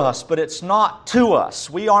for us, but it's not to us.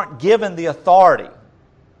 We aren't given the authority.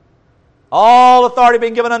 All authority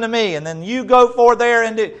being given unto me, and then you go forth there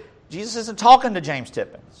and do. Jesus isn't talking to James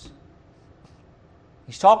Tippins.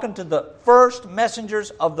 He's talking to the first messengers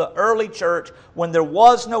of the early church when there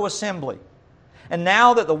was no assembly. And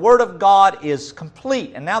now that the Word of God is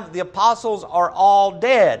complete, and now that the apostles are all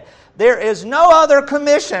dead, there is no other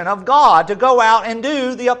commission of God to go out and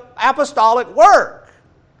do the apostolic work.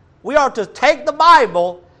 We are to take the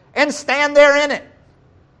Bible and stand there in it.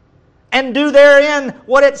 And do therein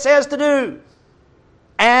what it says to do.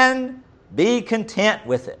 And be content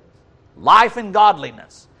with it. Life and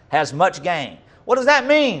godliness has much gain. What does that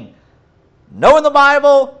mean? Knowing the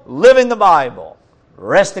Bible, living the Bible,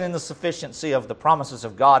 resting in the sufficiency of the promises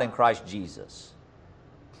of God in Christ Jesus.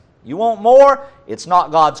 You want more? It's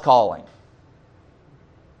not God's calling.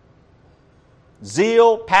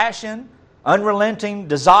 Zeal, passion, unrelenting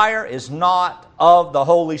desire is not of the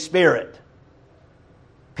Holy Spirit.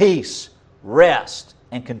 Peace, rest,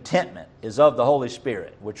 and contentment is of the Holy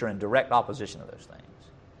Spirit, which are in direct opposition to those things.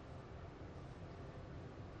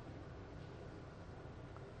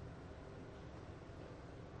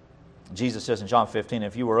 Jesus says in John 15,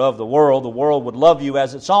 if you were of the world would love you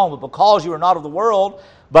as its own, but because you are not of the world,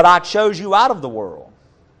 but I chose you out of the world,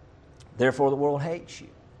 therefore the world hates you.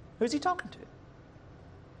 Who's he talking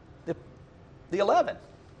to? The 11.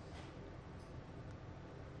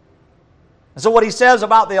 And so what he says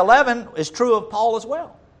about the 11 is true of Paul as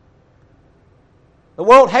well. The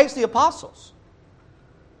world hates the apostles.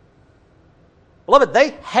 Beloved,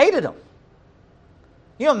 they hated them.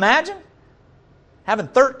 Can you imagine having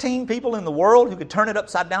 13 people in the world who could turn it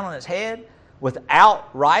upside down on its head without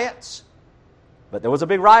riots? But there was a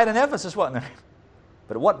big riot in Ephesus, wasn't there?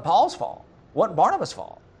 But it wasn't Paul's fault. It wasn't Barnabas'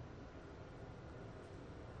 fault.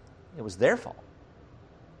 It was their fault.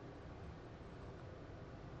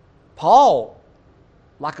 Paul,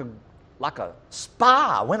 like a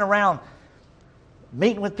spy, went around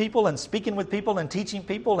meeting with people and speaking with people and teaching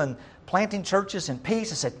people and planting churches in peace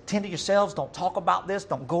and said, tend to yourselves, don't talk about this,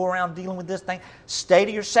 don't go around dealing with this thing. Stay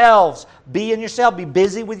to yourselves, be in yourself, be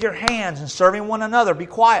busy with your hands and serving one another. Be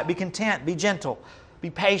quiet, be content, be gentle, be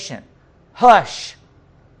patient. Hush.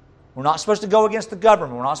 We're not supposed to go against the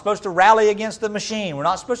government. We're not supposed to rally against the machine. We're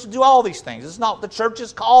not supposed to do all these things. It's not what the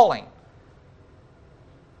church's calling.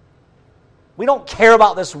 We don't care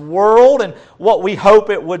about this world and what we hope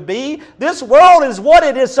it would be. This world is what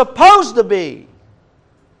it is supposed to be.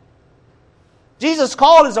 Jesus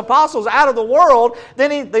called His apostles out of the world.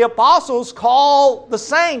 Then the apostles call the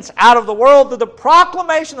saints out of the world through the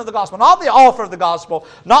proclamation of the gospel. Not the offer of the gospel.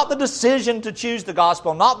 Not the decision to choose the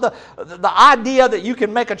gospel. Not the idea that you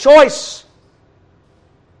can make a choice.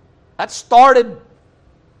 That started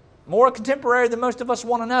more contemporary than most of us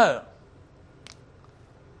want to know.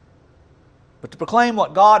 But to proclaim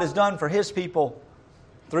what God has done for His people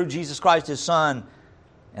through Jesus Christ, His Son,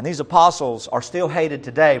 and these apostles are still hated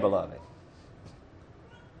today, beloved.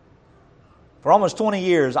 For almost 20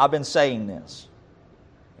 years, I've been saying this.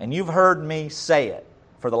 And you've heard me say it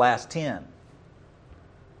for the last 10.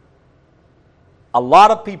 A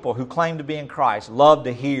lot of people who claim to be in Christ love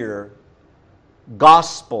to hear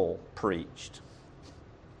gospel preached.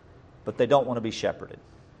 But they don't want to be shepherded.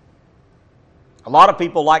 A lot of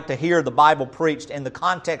people like to hear the Bible preached in the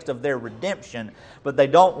context of their redemption, but they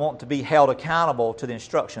don't want to be held accountable to the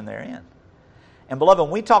instruction therein. And beloved,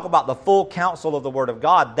 when we talk about the full counsel of the Word of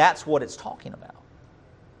God, that's what it's talking about.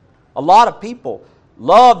 A lot of people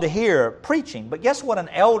love to hear preaching, but guess what? An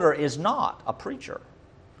elder is not a preacher.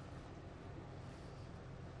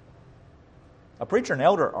 A preacher and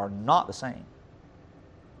elder are not the same.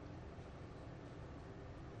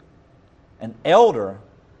 An elder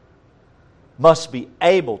must be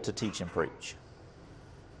able to teach and preach.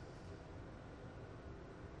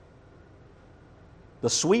 The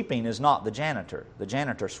sweeping is not the janitor. The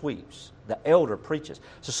janitor sweeps. The elder preaches.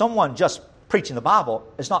 So someone just preaching the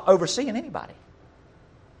Bible is not overseeing anybody.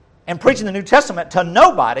 And preaching the New Testament to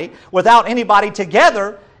nobody without anybody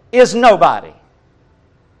together is nobody.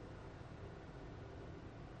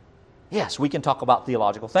 Yes, we can talk about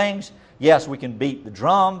theological things. Yes, we can beat the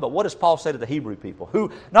drum. But what does Paul say to the Hebrew people?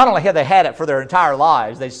 Who not only had they had it for their entire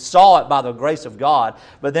lives, they saw it by the grace of God,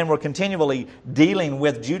 but then were continually dealing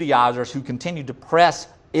with Judaizers who continued to press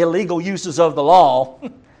illegal uses of the law.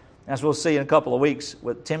 As we'll see in a couple of weeks,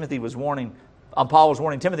 what Paul was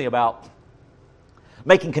warning Timothy about,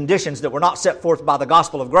 making conditions that were not set forth by the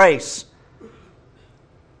gospel of grace.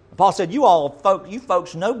 And Paul said, you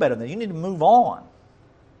folks know better than that. You need to move on.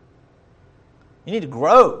 You need to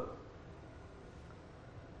grow.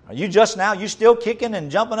 Are you still kicking and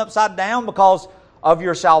jumping upside down because of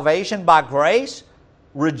your salvation by grace?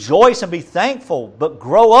 Rejoice and be thankful, but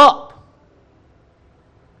grow up.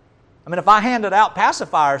 I mean, if I handed out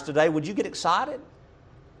pacifiers today, would you get excited?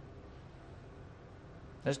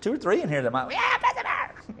 There's 2 or 3 in here that might, yeah,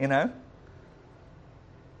 pacifier, you know.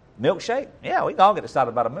 Milkshake? Yeah, we can all get excited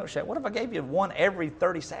about a milkshake. What if I gave you one every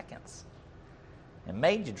 30 seconds and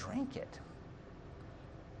made you drink it?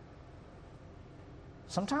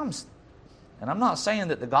 Sometimes, and I'm not saying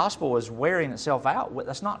that the gospel is wearing itself out.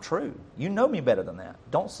 That's not true. You know me better than that.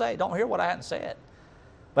 Don't hear what I hadn't said.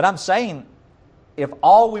 But I'm saying, if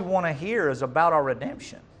all we want to hear is about our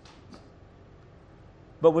redemption,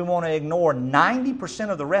 but we want to ignore 90%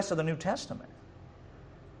 of the rest of the New Testament,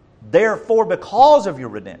 therefore, because of your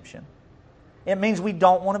redemption, it means we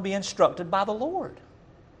don't want to be instructed by the Lord.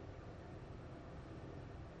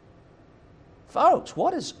 Folks,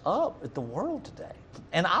 what is up with the world today?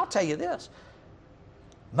 And I'll tell you this.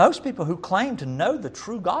 Most people who claim to know the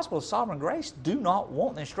true gospel of sovereign grace do not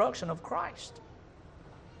want the instruction of Christ.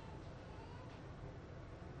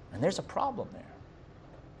 And there's a problem there.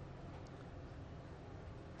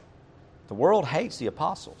 The world hates the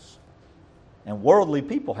apostles. And worldly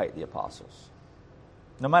people hate the apostles.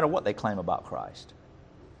 No matter what they claim about Christ.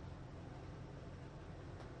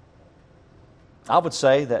 I would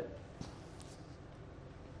say that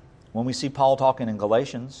When we see Paul talking in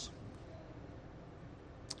Galatians,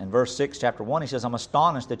 in verse 6, chapter 1, he says, I'm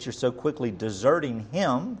astonished that you're so quickly deserting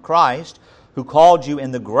Him, Christ, who called you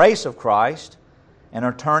in the grace of Christ, and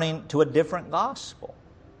are turning to a different gospel.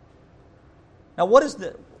 Now, what is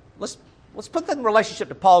the... Let's put that in relationship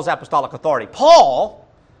to Paul's apostolic authority. Paul,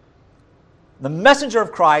 the messenger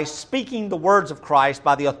of Christ, speaking the words of Christ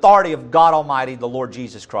by the authority of God Almighty, the Lord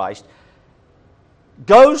Jesus Christ,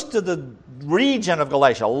 goes to the region of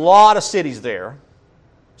Galatia, a lot of cities there.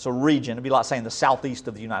 It's a region, it'd be like saying the southeast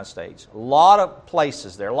of the United States. A lot of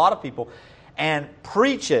places there, a lot of people, and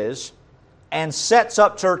preaches and sets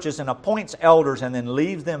up churches and appoints elders and then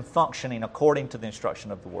leaves them functioning according to the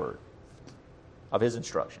instruction of the Word, of His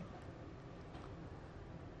instruction.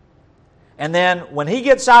 And then when he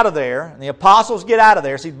gets out of there, and the apostles get out of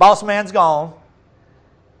there, see, boss man's gone,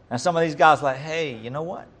 and some of these guys are like, hey, you know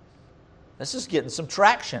what? This is getting some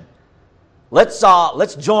traction. Let's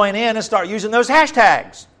join in and start using those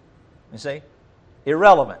hashtags. You see?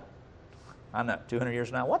 Irrelevant. I know, 200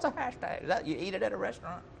 years now. What's a hashtag? Is that you eat it at a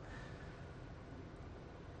restaurant?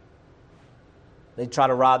 They try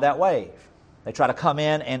to ride that wave. They try to come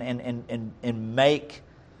in and make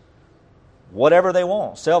whatever they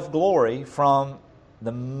want, self-glory from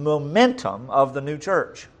the momentum of the new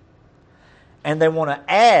church. And they want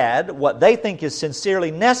to add what they think is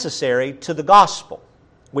sincerely necessary to the gospel,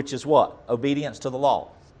 which is what? Obedience to the law.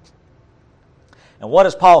 And what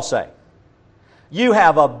does Paul say? You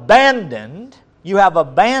have abandoned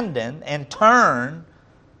and turned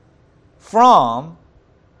from,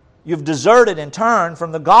 you've deserted and turned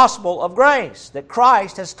from the gospel of grace that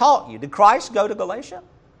Christ has taught you. Did Christ go to Galatia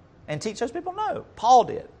and teach those people? No, Paul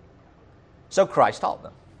did. So Christ taught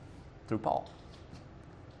them through Paul.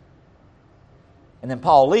 And then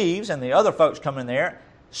Paul leaves, and the other folks come in there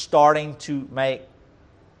starting to make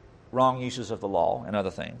wrong uses of the law and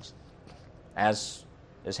other things, as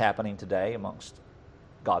is happening today amongst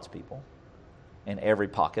God's people in every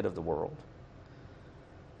pocket of the world.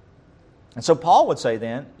 And so Paul would say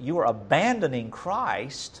then, you are abandoning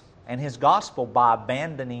Christ and His gospel by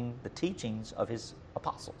abandoning the teachings of His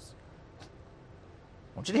apostles.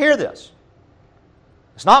 I want you to hear this.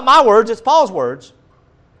 It's not my words, it's Paul's words.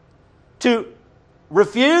 To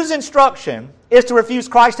refuse instruction is to refuse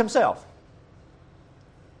Christ Himself.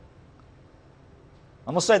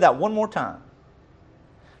 I'm going to say that one more time.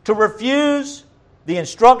 To refuse the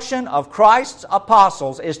instruction of Christ's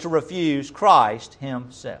apostles is to refuse Christ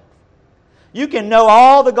Himself. You can know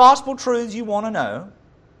all the gospel truths you want to know,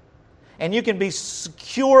 and you can be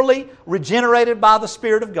securely regenerated by the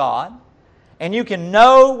Spirit of God, and you can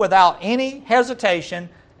know without any hesitation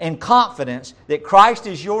and confidence that Christ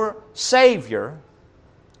is your Savior,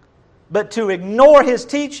 but to ignore His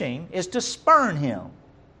teaching is to spurn Him.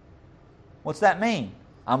 What's that mean?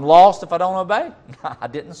 I'm lost if I don't obey? I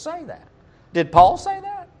didn't say that. Did Paul say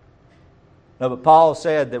that? No, but Paul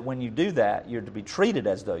said that when you do that, you're to be treated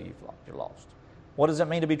as though you're lost. What does it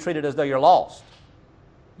mean to be treated as though you're lost?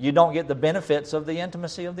 You don't get the benefits of the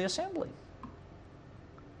intimacy of the assembly.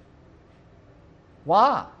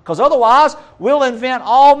 Why? Because otherwise we'll invent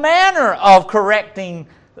all manner of correcting,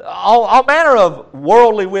 all manner of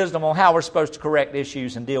worldly wisdom on how we're supposed to correct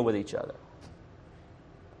issues and deal with each other.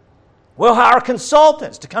 We'll hire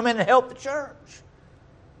consultants to come in and help the church.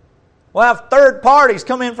 We'll have third parties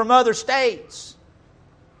come in from other states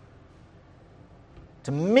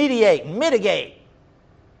to mediate and mitigate.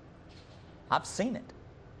 I've seen it.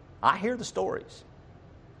 I hear the stories.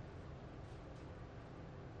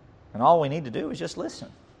 And all we need to do is just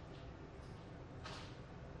listen.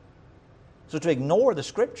 So to ignore the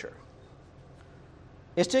Scripture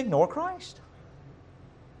is to ignore Christ.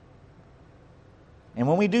 And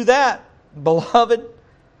when we do that, beloved,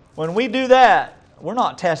 when we do that, we're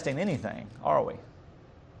not testing anything, are we?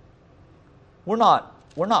 We're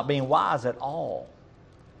not being wise at all.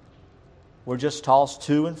 We're just tossed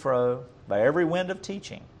to and fro by every wind of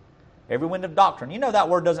teaching, every wind of doctrine. You know that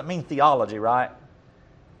word doesn't mean theology, right?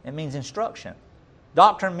 It means instruction.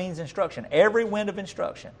 Doctrine means instruction. Every wind of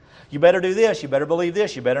instruction. You better do this. You better believe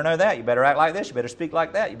this. You better know that. You better act like this. You better speak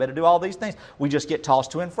like that. You better do all these things. We just get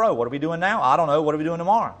tossed to and fro. What are we doing now? I don't know. What are we doing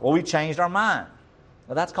tomorrow? Well, we changed our mind.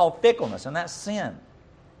 Well, that's called fickleness, and that's sin.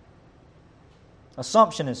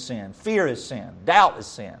 Assumption is sin. Fear is sin. Doubt is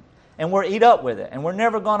sin. And we're eat up with it. And we're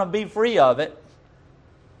never going to be free of it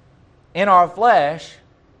in our flesh,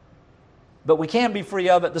 but we can be free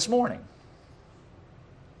of it this morning.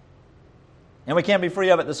 And we can't be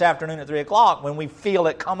free of it this afternoon at 3 o'clock. When we feel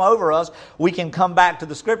it come over us, we can come back to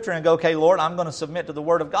the Scripture and go, okay, Lord, I'm going to submit to the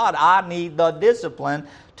Word of God. I need the discipline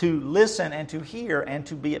to listen and to hear and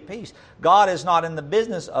to be at peace. God is not in the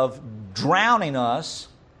business of drowning us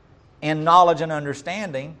in knowledge and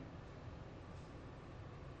understanding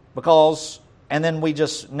and then we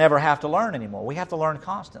just never have to learn anymore. We have to learn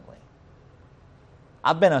constantly.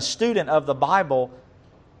 I've been a student of the Bible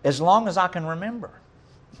as long as I can remember.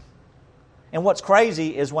 And what's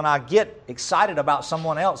crazy is when I get excited about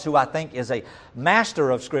someone else who I think is a master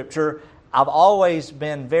of Scripture, I've always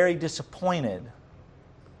been very disappointed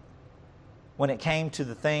when it came to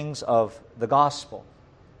the things of the gospel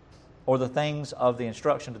or the things of the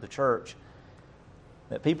instruction to the church.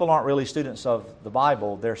 That people aren't really students of the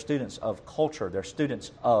Bible, they're students of culture, they're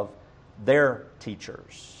students of their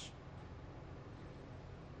teachers.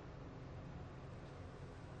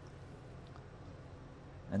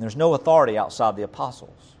 And there's no authority outside the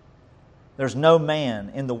apostles. There's no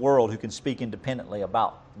man in the world who can speak independently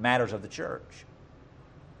about matters of the church.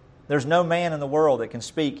 There's no man in the world that can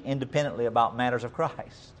speak independently about matters of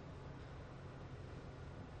Christ.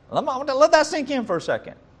 Let that sink in for a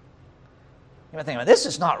second. You might think, this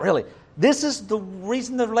is the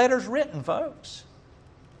reason the letter's written, folks.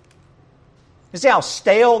 You see how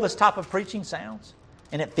stale this type of preaching sounds?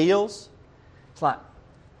 And it feels? It's like,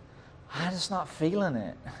 I'm just not feeling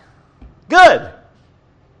it. Good!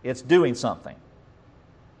 It's doing something.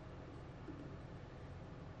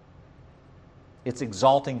 It's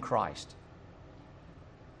exalting Christ.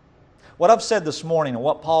 What I've said this morning and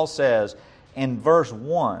what Paul says in verse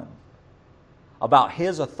 1 about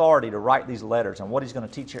his authority to write these letters and what he's going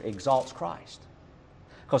to teach here exalts Christ.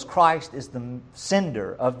 Because Christ is the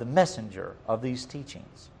sender of the messenger of these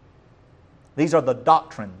teachings. These are the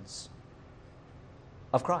doctrines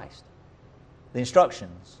of Christ. The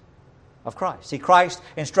instructions of Christ. See, Christ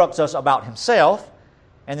instructs us about Himself,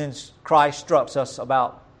 and then Christ instructs us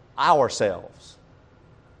about ourselves.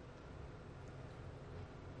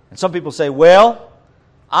 And some people say, well,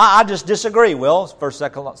 I just disagree. Well, First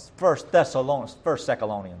Thessalonians.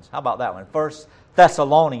 How about that one? 1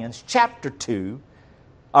 Thessalonians chapter 4,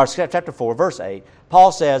 verse 8.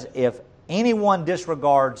 Paul says, if anyone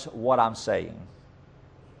disregards what I'm saying,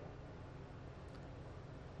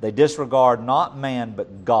 they disregard not man,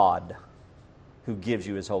 but God, who gives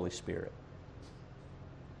you His Holy Spirit.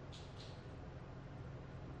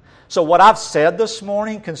 So what I've said this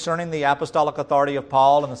morning concerning the apostolic authority of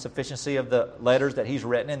Paul and the sufficiency of the letters that he's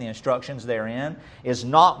written and the instructions therein is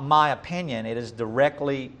not my opinion. It is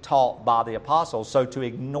directly taught by the apostles. So to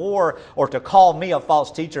ignore or to call me a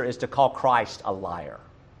false teacher is to call Christ a liar.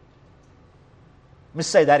 Let me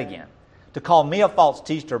say that again. To call me a false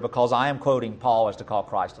teacher because I am quoting Paul is to call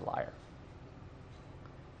Christ a liar.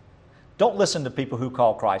 Don't listen to people who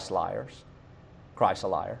call Christ liars. Christ a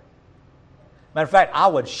liar. Matter of fact, I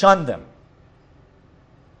would shun them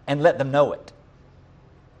and let them know it.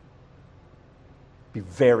 Be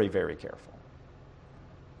very, very careful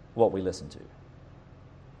what we listen to.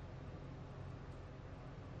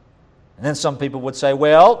 And then some people would say,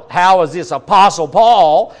 well, how is this Apostle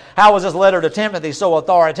Paul, how is this letter to Timothy so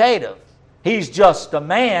authoritative? He's just a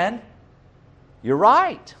man. You're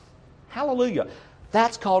right. Hallelujah.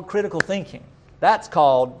 That's called critical thinking. That's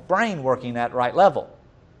called brain working at right level.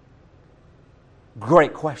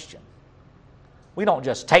 Great question. We don't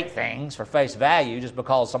just take things for face value just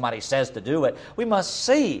because somebody says to do it. We must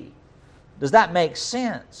see, does that make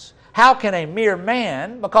sense? How can a mere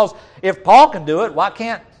man, because if Paul can do it, why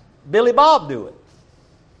can't Billy Bob do it?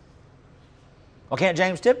 Why can't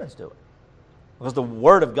James Tippins do it? Because the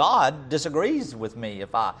Word of God disagrees with me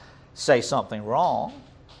if I say something wrong.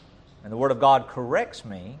 And the Word of God corrects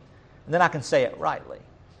me. And then I can say it rightly.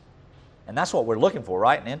 And that's what we're looking for,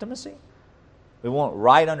 right? In intimacy. We want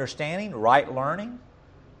right understanding, right learning,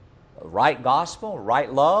 right gospel,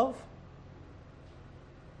 right love.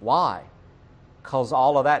 Why? Because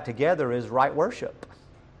all of that together is right worship.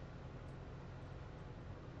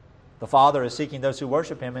 The Father is seeking those who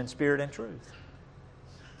worship Him in spirit and truth.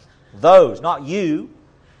 Those, not you,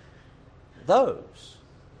 those.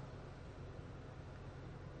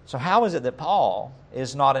 So how is it that Paul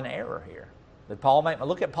is not in error here? Did Paul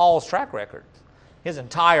look at Paul's track record. His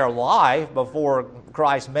entire life before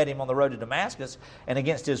Christ met him on the road to Damascus and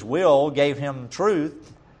against his will gave him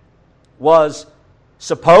truth was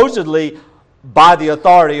supposedly by the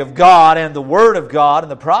authority of God and the Word of God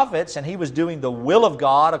and the prophets, and he was doing the will of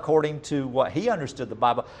God according to what he understood the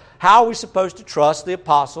Bible. How are we supposed to trust the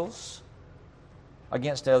apostles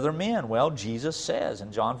against other men? Well, Jesus says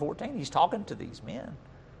in John 14, He's talking to these men.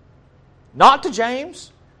 Not to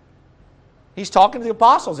James. He's talking to the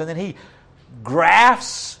apostles, and then he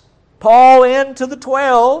grafts Paul into the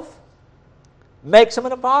 12, makes him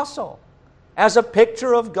an apostle as a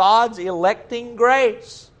picture of God's electing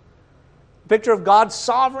grace, a picture of God's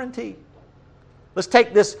sovereignty. Let's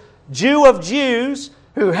take this Jew of Jews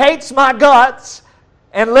who hates my guts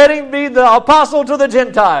and let him be the apostle to the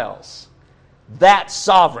Gentiles. That's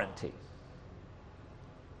sovereignty.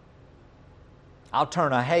 I'll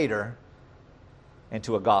turn a hater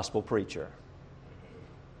into a gospel preacher.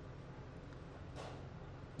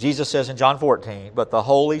 Jesus says in John 14, "But the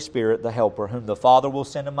Holy Spirit, the Helper, whom the Father will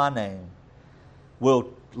send in my name, will,"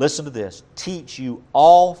 listen to this, "teach you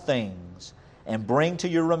all things and bring to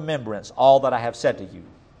your remembrance all that I have said to you."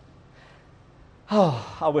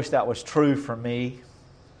 Oh, I wish that was true for me.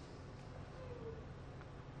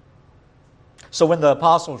 So when the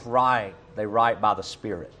apostles write, they write by the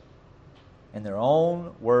Spirit, in their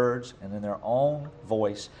own words and in their own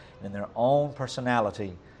voice and in their own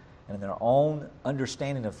personality and in their own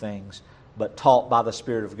understanding of things, but taught by the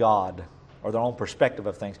Spirit of God, or their own perspective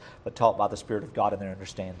of things, but taught by the Spirit of God in their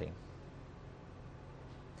understanding.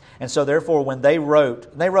 And so therefore, when they wrote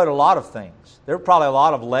a lot of things. There were probably a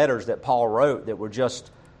lot of letters that Paul wrote that were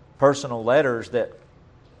just personal letters that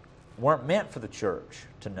weren't meant for the church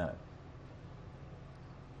to know.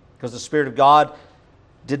 Because the Spirit of God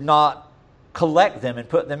did not collect them and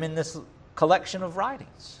put them in this collection of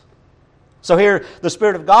writings. So here, the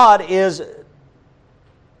Spirit of God is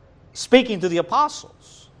speaking to the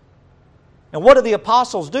apostles. And what did the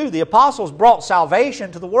apostles do? The apostles brought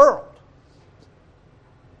salvation to the world.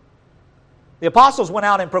 The apostles went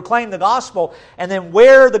out and proclaimed the gospel, and then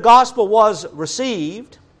where the gospel was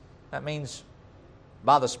received, that means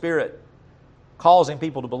by the Spirit causing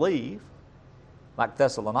people to believe, like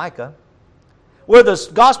Thessalonica, where the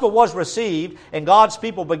gospel was received and God's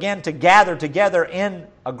people began to gather together in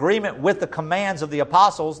agreement with the commands of the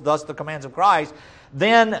apostles, thus the commands of Christ,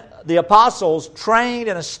 then the apostles trained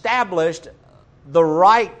and established the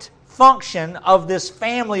right function of this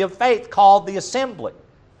family of faith called the assembly.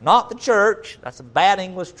 Not the church. That's a bad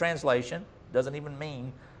English translation. Doesn't even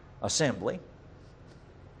mean assembly.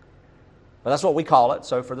 But that's what we call it.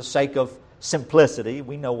 So for the sake of simplicity,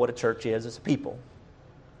 we know what a church is. It's a people.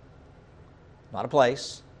 Not a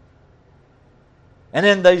place. And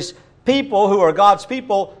then these people who are God's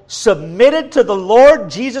people submitted to the Lord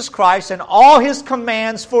Jesus Christ and all His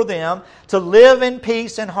commands for them to live in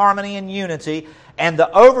peace and harmony and unity. And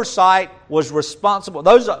the oversight was responsible.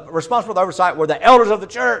 Those responsible for the oversight were the elders of the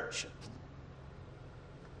church.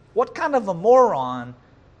 What kind of a moron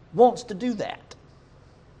wants to do that?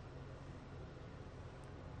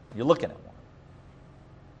 You're looking at one.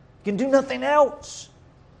 You can do nothing else.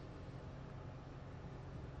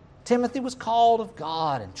 Timothy was called of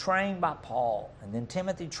God and trained by Paul. And then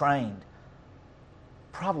Timothy trained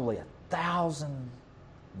probably 1,000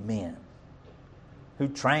 men. Who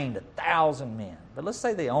trained 1,000 men. But let's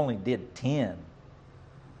say they only did 10.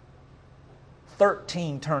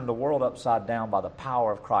 13 turned the world upside down by the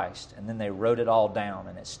power of Christ, and then they wrote it all down,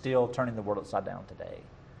 and it's still turning the world upside down today.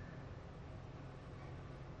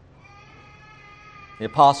 The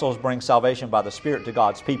apostles bring salvation by the Spirit to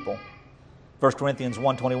God's people. 1 Corinthians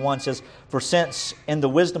 1:21 says, "For since in the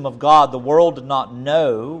wisdom of God the world did not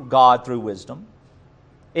know God through wisdom,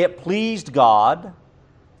 it pleased God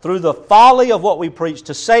through the folly of what we preach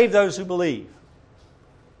to save those who believe."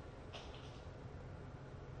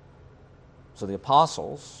 So the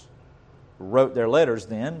apostles wrote their letters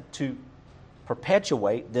then to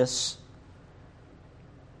perpetuate this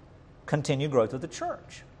continued growth of the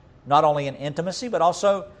church. Not only in intimacy, but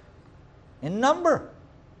also in number.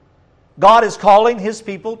 God is calling His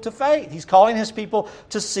people to faith. He's calling His people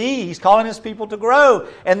to see. He's calling His people to grow.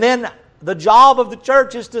 And then the job of the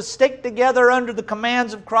church is to stick together under the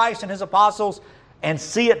commands of Christ and His apostles and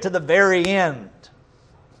see it to the very end.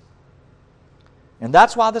 And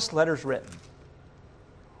that's why this letter is written.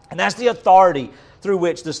 And that's the authority through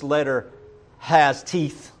which this letter has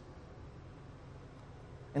teeth.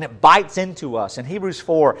 And it bites into us. In Hebrews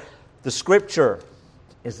 4, the Scripture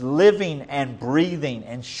is living and breathing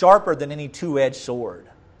and sharper than any two-edged sword.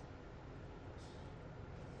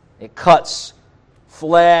 It cuts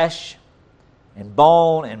flesh and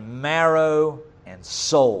bone and marrow and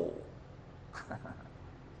soul.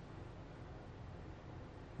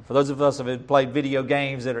 For those of us who have played video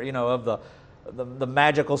games that are, of the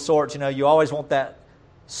magical sorts, you always want that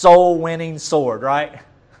soul-winning sword, right? You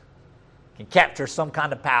can capture some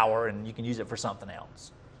kind of power and you can use it for something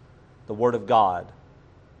else. The Word of God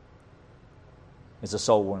is a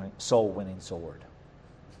soul-winning sword.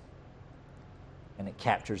 And it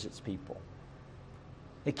captures its people.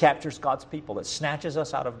 It captures God's people. It snatches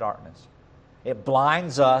us out of darkness. It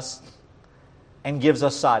blinds us and gives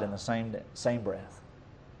us sight in the same breath.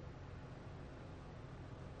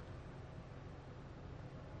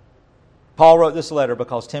 Paul wrote this letter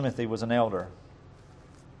because Timothy was an elder.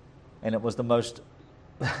 And it was the most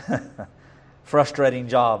frustrating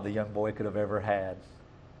job the young boy could have ever had.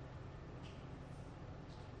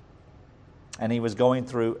 And he was going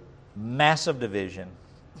through massive division,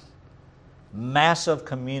 massive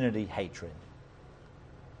community hatred,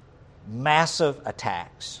 massive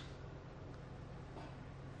attacks.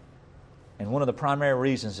 And one of the primary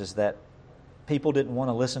reasons is that people didn't want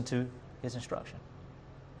to listen to his instruction.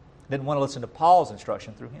 Didn't want to listen to Paul's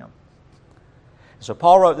instruction through him. So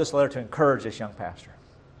Paul wrote this letter to encourage this young pastor.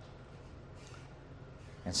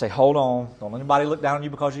 And say, hold on, don't let anybody look down on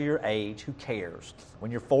you because of your age. Who cares?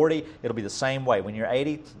 When you're 40, it'll be the same way. When you're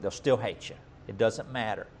 80, they'll still hate you. It doesn't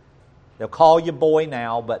matter. They'll call you boy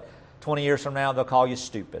now, but 20 years from now, they'll call you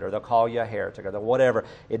stupid, or they'll call you a heretic, or whatever.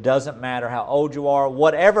 It doesn't matter how old you are.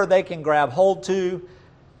 Whatever they can grab hold to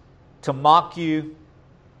mock you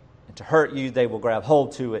and to hurt you, they will grab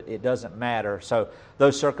hold to it. It doesn't matter. So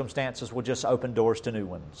those circumstances will just open doors to new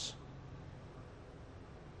ones.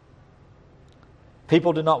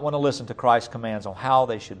 People do not want to listen to Christ's commands on how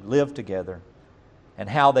they should live together and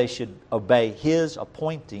how they should obey His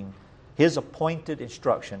appointed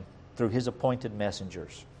instruction through His appointed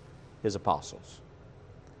messengers, His apostles.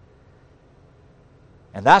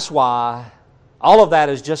 And that's why all of that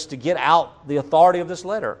is just to get out the authority of this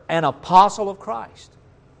letter. An apostle of Christ,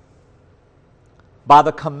 by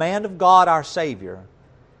the command of God our Savior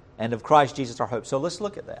and of Christ Jesus our hope. So let's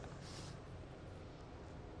look at that.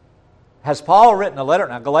 Has Paul written a letter?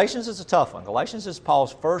 Now, Galatians is a tough one. Galatians is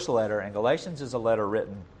Paul's first letter, and Galatians is a letter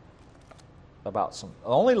written about the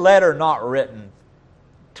only letter not written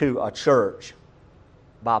to a church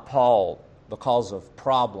by Paul because of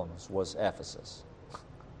problems was Ephesus.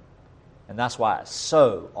 And that's why it's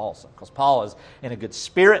so awesome, because Paul is in a good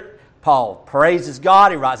spirit. Paul praises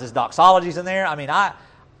God. He writes his doxologies in there. I mean,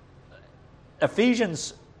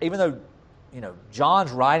 Ephesians, even though,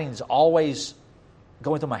 John's writings always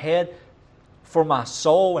going through my head, for my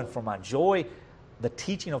soul and for my joy, the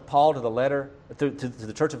teaching of Paul to the letter, to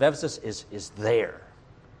the church of Ephesus is there.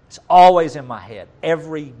 It's always in my head,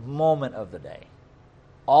 every moment of the day.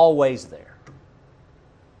 Always there.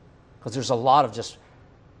 Because there's a lot of just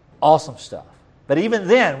awesome stuff. But even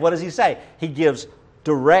then, what does he say? He gives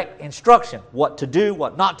direct instruction. What to do,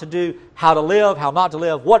 what not to do, how to live, how not to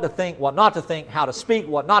live, what to think, what not to think, how to speak,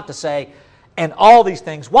 what not to say, and all these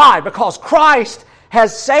things. Why? Because Christ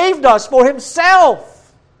has saved us for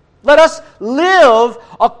Himself. Let us live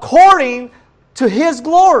according to His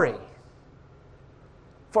glory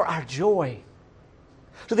for our joy.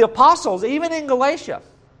 To the apostles, even in Galatia,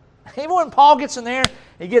 even when Paul gets in there,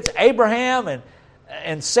 he gets Abraham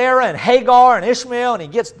and Sarah and Hagar and Ishmael, and he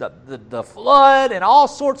gets the flood and all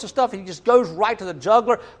sorts of stuff. He just goes right to the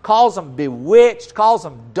jugular, calls them bewitched, calls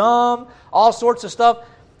them dumb, all sorts of stuff.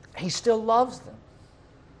 He still loves them.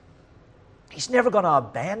 He's never going to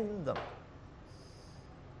abandon them.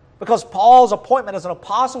 Because Paul's appointment as an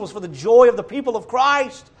apostle was for the joy of the people of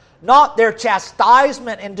Christ. Not their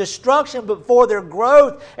chastisement and destruction, but for their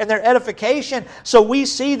growth and their edification. So we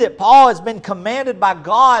see that Paul has been commanded by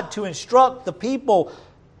God to instruct the people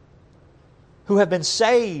who have been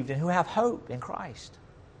saved and who have hope in Christ.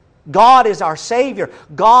 God is our Savior.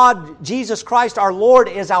 God, Jesus Christ, our Lord,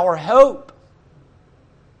 is our hope.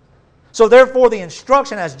 So therefore the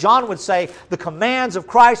instruction, as John would say, the commands of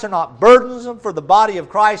Christ are not burdensome for the body of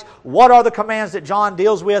Christ. What are the commands that John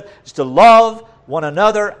deals with? It's to love one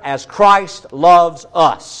another as Christ loves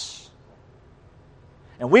us.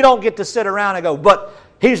 And we don't get to sit around and go, but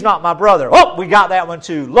he's not my brother. Oh, we got that one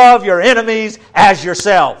too. Love your enemies as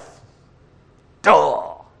yourself.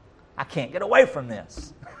 Duh. I can't get away from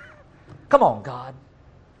this. Come on, God.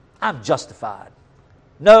 I'm justified.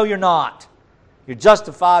 No, you're not. You're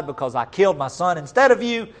justified because I killed my son instead of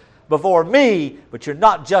you before me, but you're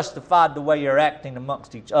not justified the way you're acting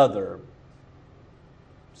amongst each other.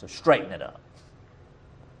 So straighten it up.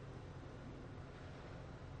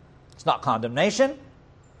 It's not condemnation.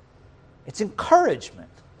 It's encouragement.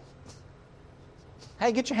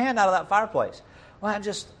 Hey, get your hand out of that fireplace. Well,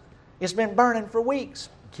 it's been burning for weeks.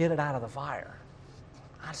 Get it out of the fire.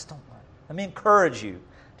 I just don't want it. Let me encourage you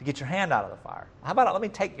to get your hand out of the fire. How about let me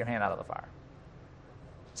take your hand out of the fire?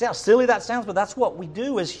 See how silly that sounds, but that's what we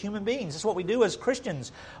do as human beings. That's what we do as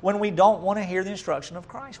Christians when we don't want to hear the instruction of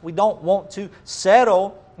Christ. We don't want to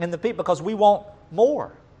settle in the people because we want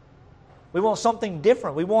more. We want something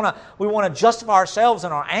different. We want to justify ourselves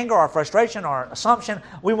in our anger, our frustration, our assumption.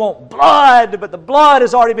 We want blood, but the blood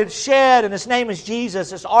has already been shed, and His name is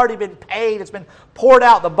Jesus. It's already been paid. It's been poured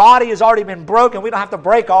out. The body has already been broken. We don't have to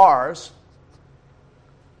break ours.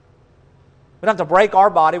 We don't have to break our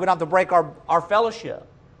body. We don't have to break our fellowship.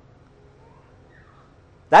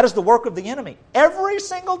 That is the work of the enemy. Every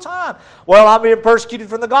single time. Well, I'm being persecuted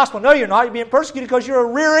for the gospel. No, you're not. You're being persecuted because you're a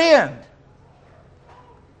rear end.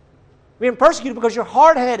 You're being persecuted because you're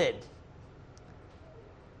hard-headed.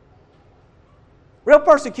 Real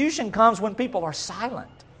persecution comes when people are silent.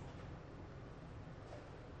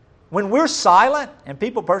 When we're silent and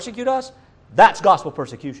people persecute us, that's gospel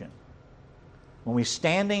persecution. When we're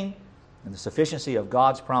standing in the sufficiency of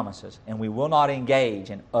God's promises and we will not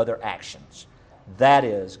engage in other actions, that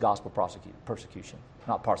is gospel persecution,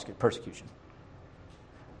 not persecution.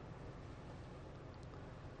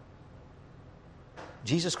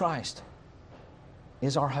 Jesus Christ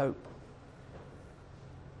is our hope.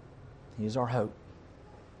 He is our hope.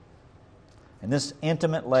 And this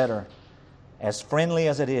intimate letter, as friendly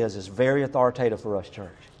as it is very authoritative for us, church.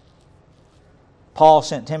 Paul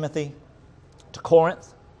sent Timothy to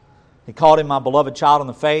Corinth. He called him my beloved child in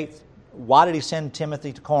the faith. Why did he send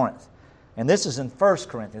Timothy to Corinth? And this is in 1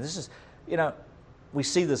 Corinthians. This is, we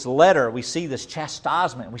see this letter, we see this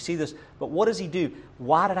chastisement, we see this, but what does he do?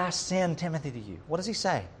 Why did I send Timothy to you? What does he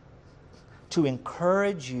say? To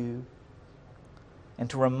encourage you and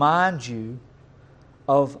to remind you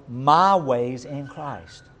of my ways in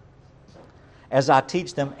Christ, as I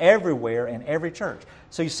teach them everywhere in every church.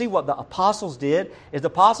 So you see what the apostles did, is the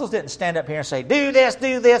apostles didn't stand up here and say, do this,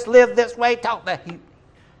 live this way, talk that.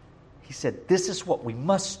 He said, this is what we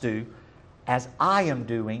must do. As I am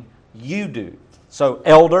doing, you do. So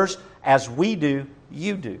elders, as we do,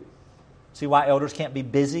 you do. See why elders can't be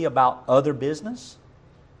busy about other business?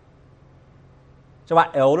 So why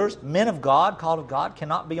elders, men of God, called of God,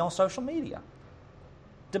 cannot be on social media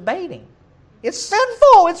debating. It's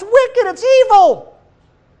sinful, it's wicked, it's evil.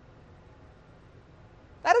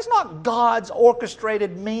 That is not God's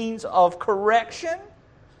orchestrated means of correction.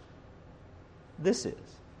 This is.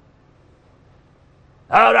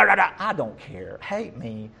 I don't care. Hate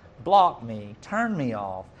me, block me, turn me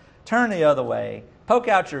off, turn the other way, poke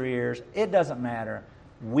out your ears. It doesn't matter.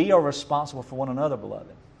 We are responsible for one another,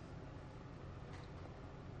 beloved.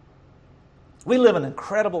 We live in an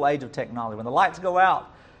incredible age of technology. When the lights go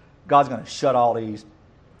out, God's going to shut all these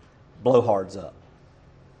blowhards up.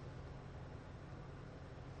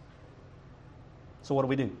 So what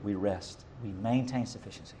do? We rest. We maintain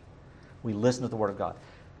sufficiency. We listen to the Word of God.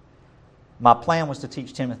 My plan was to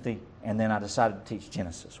teach Timothy, and then I decided to teach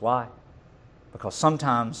Genesis. Why? Because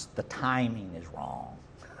sometimes the timing is wrong.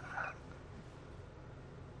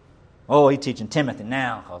 Oh, he's teaching Timothy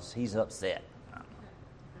now because he's upset.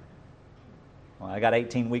 Well, I got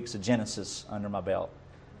 18 weeks of Genesis under my belt.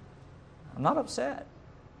 I'm not upset.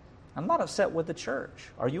 I'm not upset with the church.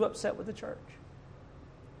 Are you upset with the church?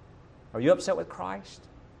 Are you upset with Christ?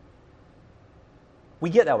 We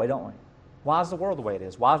get that way, don't we? Why is the world the way it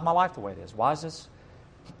is? Why is my life the way it is? Why is this?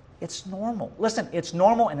 It's normal. Listen, it's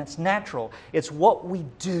normal and it's natural. It's what we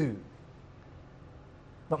do.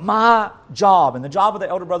 But my job and the job of the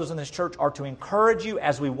elder brothers in this church are to encourage you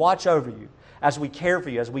as we watch over you, as we care for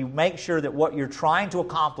you, as we make sure that what you're trying to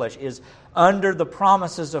accomplish is under the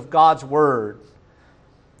promises of God's Word.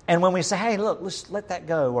 And when we say, hey, look, let's let that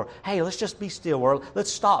go, or hey, let's just be still, or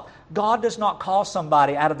let's stop. God does not call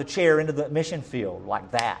somebody out of the chair into the mission field like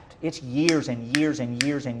that. It's years and years and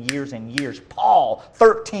years and years and years. Paul,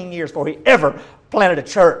 13 years before he ever planted a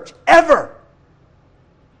church. Ever!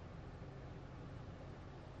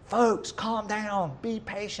 Folks, calm down. Be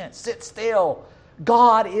patient. Sit still.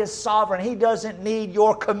 God is sovereign. He doesn't need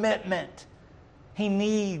your commitment. He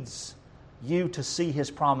needs you to see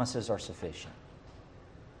His promises are sufficient.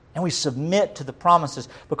 And we submit to the promises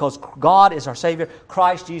because God is our Savior.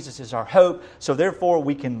 Christ Jesus is our hope. So therefore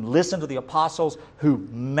we can listen to the apostles who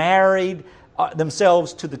married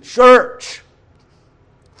themselves to the church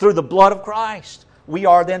through the blood of Christ. We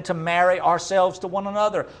are then to marry ourselves to one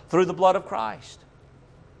another through the blood of Christ.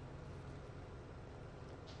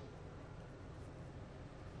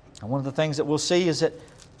 And one of the things that we'll see is that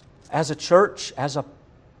as a church, as a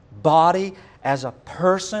body, as a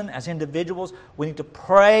person, as individuals, we need to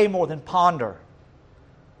pray more than ponder.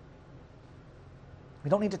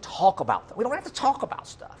 We don't need to talk about that. We don't have to talk about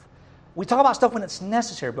stuff. We talk about stuff when it's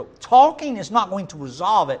necessary, but talking is not going to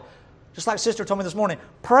resolve it. Just like Sister told me this morning,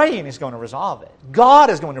 praying is going to resolve it.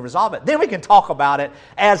 God is going to resolve it. Then we can talk about it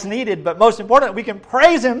as needed, but most importantly, we can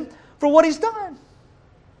praise Him for what He's done.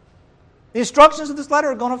 The instructions of this letter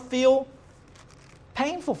are going to feel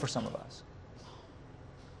painful for some of us.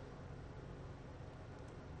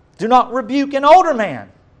 Do not rebuke an older man.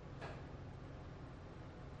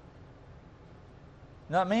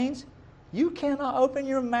 You know what that means? You cannot open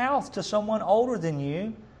your mouth to someone older than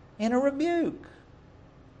you in a rebuke.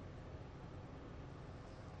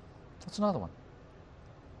 That's another one.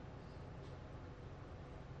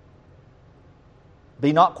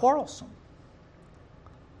 Be not quarrelsome.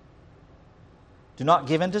 Do not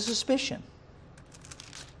give in to suspicion.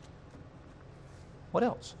 What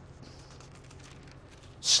else?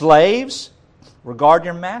 Slaves, regard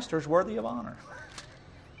your masters worthy of honor.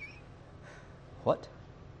 What?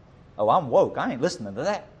 Oh, I'm woke. I ain't listening to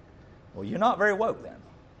that. Well, you're not very woke then.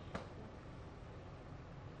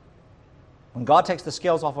 When God takes the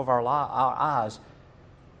scales off of our eyes,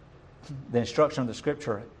 the instruction of the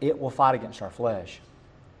Scripture, it will fight against our flesh.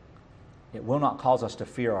 It will not cause us to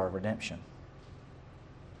fear our redemption.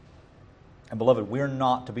 And beloved, we're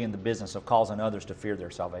not to be in the business of causing others to fear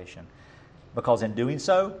their salvation. Because in doing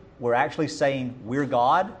so, we're actually saying we're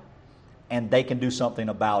God and they can do something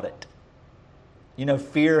about it. You know,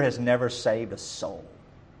 fear has never saved a soul.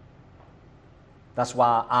 That's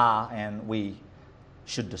why I and we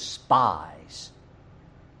should despise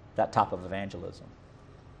that type of evangelism.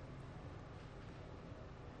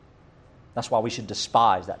 That's why we should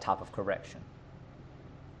despise that type of correction.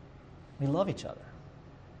 We love each other.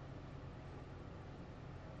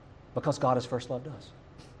 Because God has first loved us.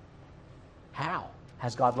 How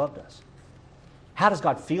has God loved us? How does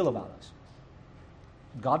God feel about us?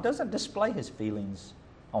 God doesn't display His feelings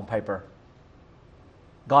on paper.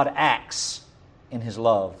 God acts in His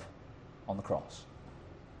love on the cross.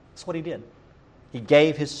 That's what He did. He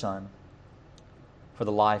gave His Son for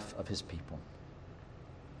the life of His people.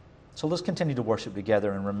 So let's continue to worship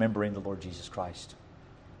together in remembering the Lord Jesus Christ,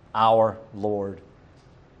 our Lord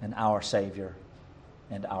and our Savior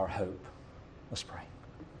and our hope. Let's pray.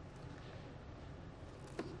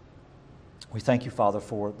 We thank you, Father,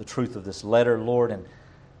 for the truth of this letter, Lord, and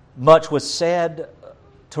much was said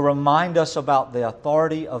to remind us about the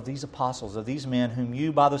authority of these apostles, of these men whom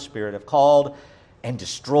you, by the Spirit, have called and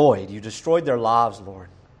destroyed. You destroyed their lives, Lord.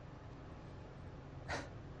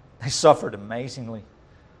 They suffered amazingly,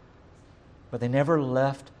 but they never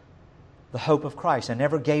left the hope of Christ. They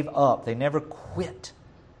never gave up. They never quit.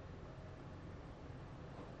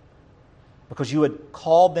 Because you had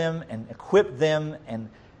called them and equipped them and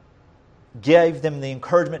gave them the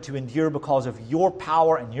encouragement to endure because of your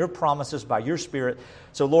power and your promises by your Spirit.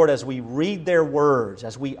 So, Lord, as we read their words,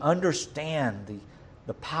 as we understand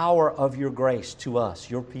the power of your grace to us,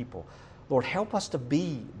 your people, Lord, help us to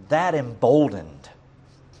be that emboldened.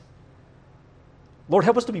 Lord,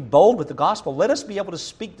 help us to be bold with the gospel. Let us be able to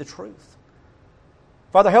speak the truth.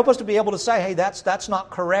 Father, help us to be able to say, hey, that's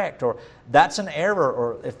not correct, or that's an error,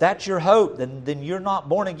 or if that's your hope, then you're not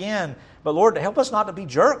born again. But Lord, help us not to be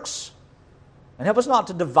jerks. And help us not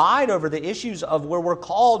to divide over the issues of where we're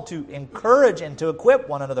called to encourage and to equip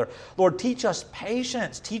one another. Lord, teach us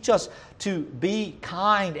patience. Teach us to be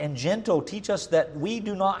kind and gentle. Teach us that we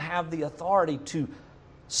do not have the authority to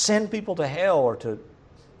send people to hell or to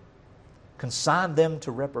consign them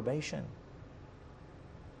to reprobation.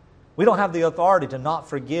 We don't have the authority to not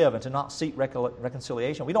forgive and to not seek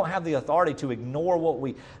reconciliation. We don't have the authority to ignore what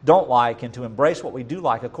we don't like and to embrace what we do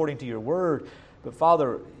like according to your word. But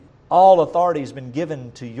Father, all authority has been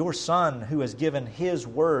given to your Son, who has given His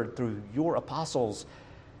word through your apostles.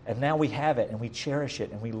 And now we have it and we cherish it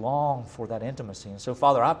and we long for that intimacy. And so,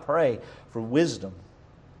 Father, I pray for wisdom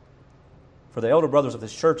for the elder brothers of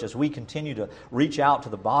this church as we continue to reach out to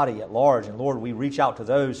the body at large. And Lord, we reach out to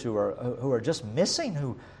those who are just missing,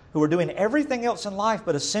 who are doing everything else in life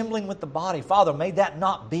but assembling with the body. Father, may that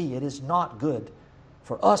not be. It is not good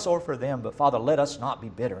for us or for them. But Father, let us not be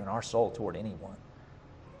bitter in our soul toward anyone,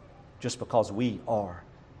 just because we are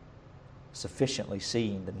sufficiently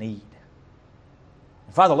seeing the need.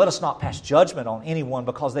 And Father, let us not pass judgment on anyone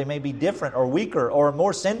because they may be different or weaker or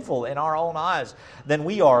more sinful in our own eyes than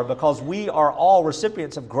we are, because we are all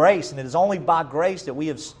recipients of grace, and it is only by grace that we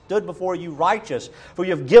have stood before you righteous. For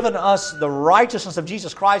you have given us the righteousness of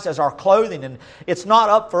Jesus Christ as our clothing, and it's not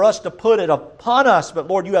up for us to put it upon us, but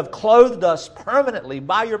Lord, you have clothed us permanently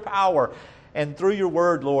by your power, and through your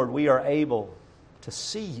word, Lord, we are able to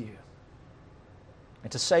see you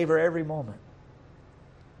and to savor every moment.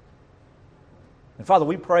 And Father,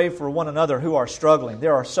 we pray for one another who are struggling.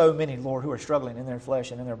 There are so many, Lord, who are struggling in their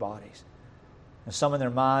flesh and in their bodies. And some in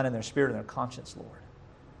their mind and their spirit and their conscience, Lord.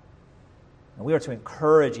 And we are to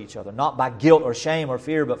encourage each other, not by guilt or shame or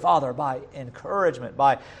fear, but Father, by encouragement,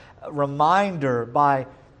 by reminder, by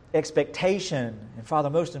expectation, and Father,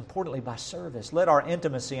 most importantly, by service. Let our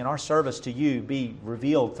intimacy and our service to you be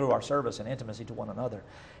revealed through our service and intimacy to one another.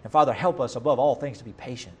 And Father, help us above all things to be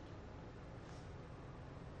patient.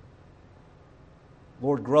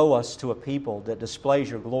 Lord, grow us to a people that displays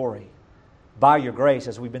your glory by your grace,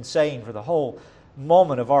 as we've been saying for the whole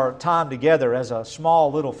moment of our time together as a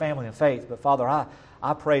small little family of faith. But Father,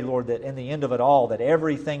 I pray, Lord, that in the end of it all, that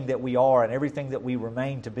everything that we are and everything that we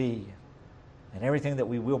remain to be and everything that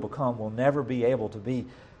we will become will never be able to be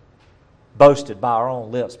boasted by our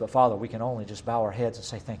own lips. But Father, we can only just bow our heads and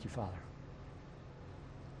say, thank you, Father.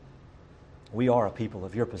 We are a people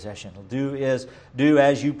of your possession. Do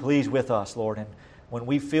as you please with us, Lord. And when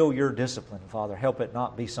we feel your discipline, Father, help it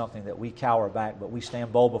not be something that we cower back, but we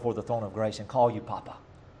stand bold before the throne of grace and call you Papa,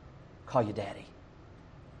 call you Daddy,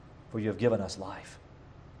 for you have given us life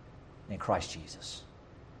in Christ Jesus.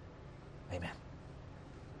 Amen.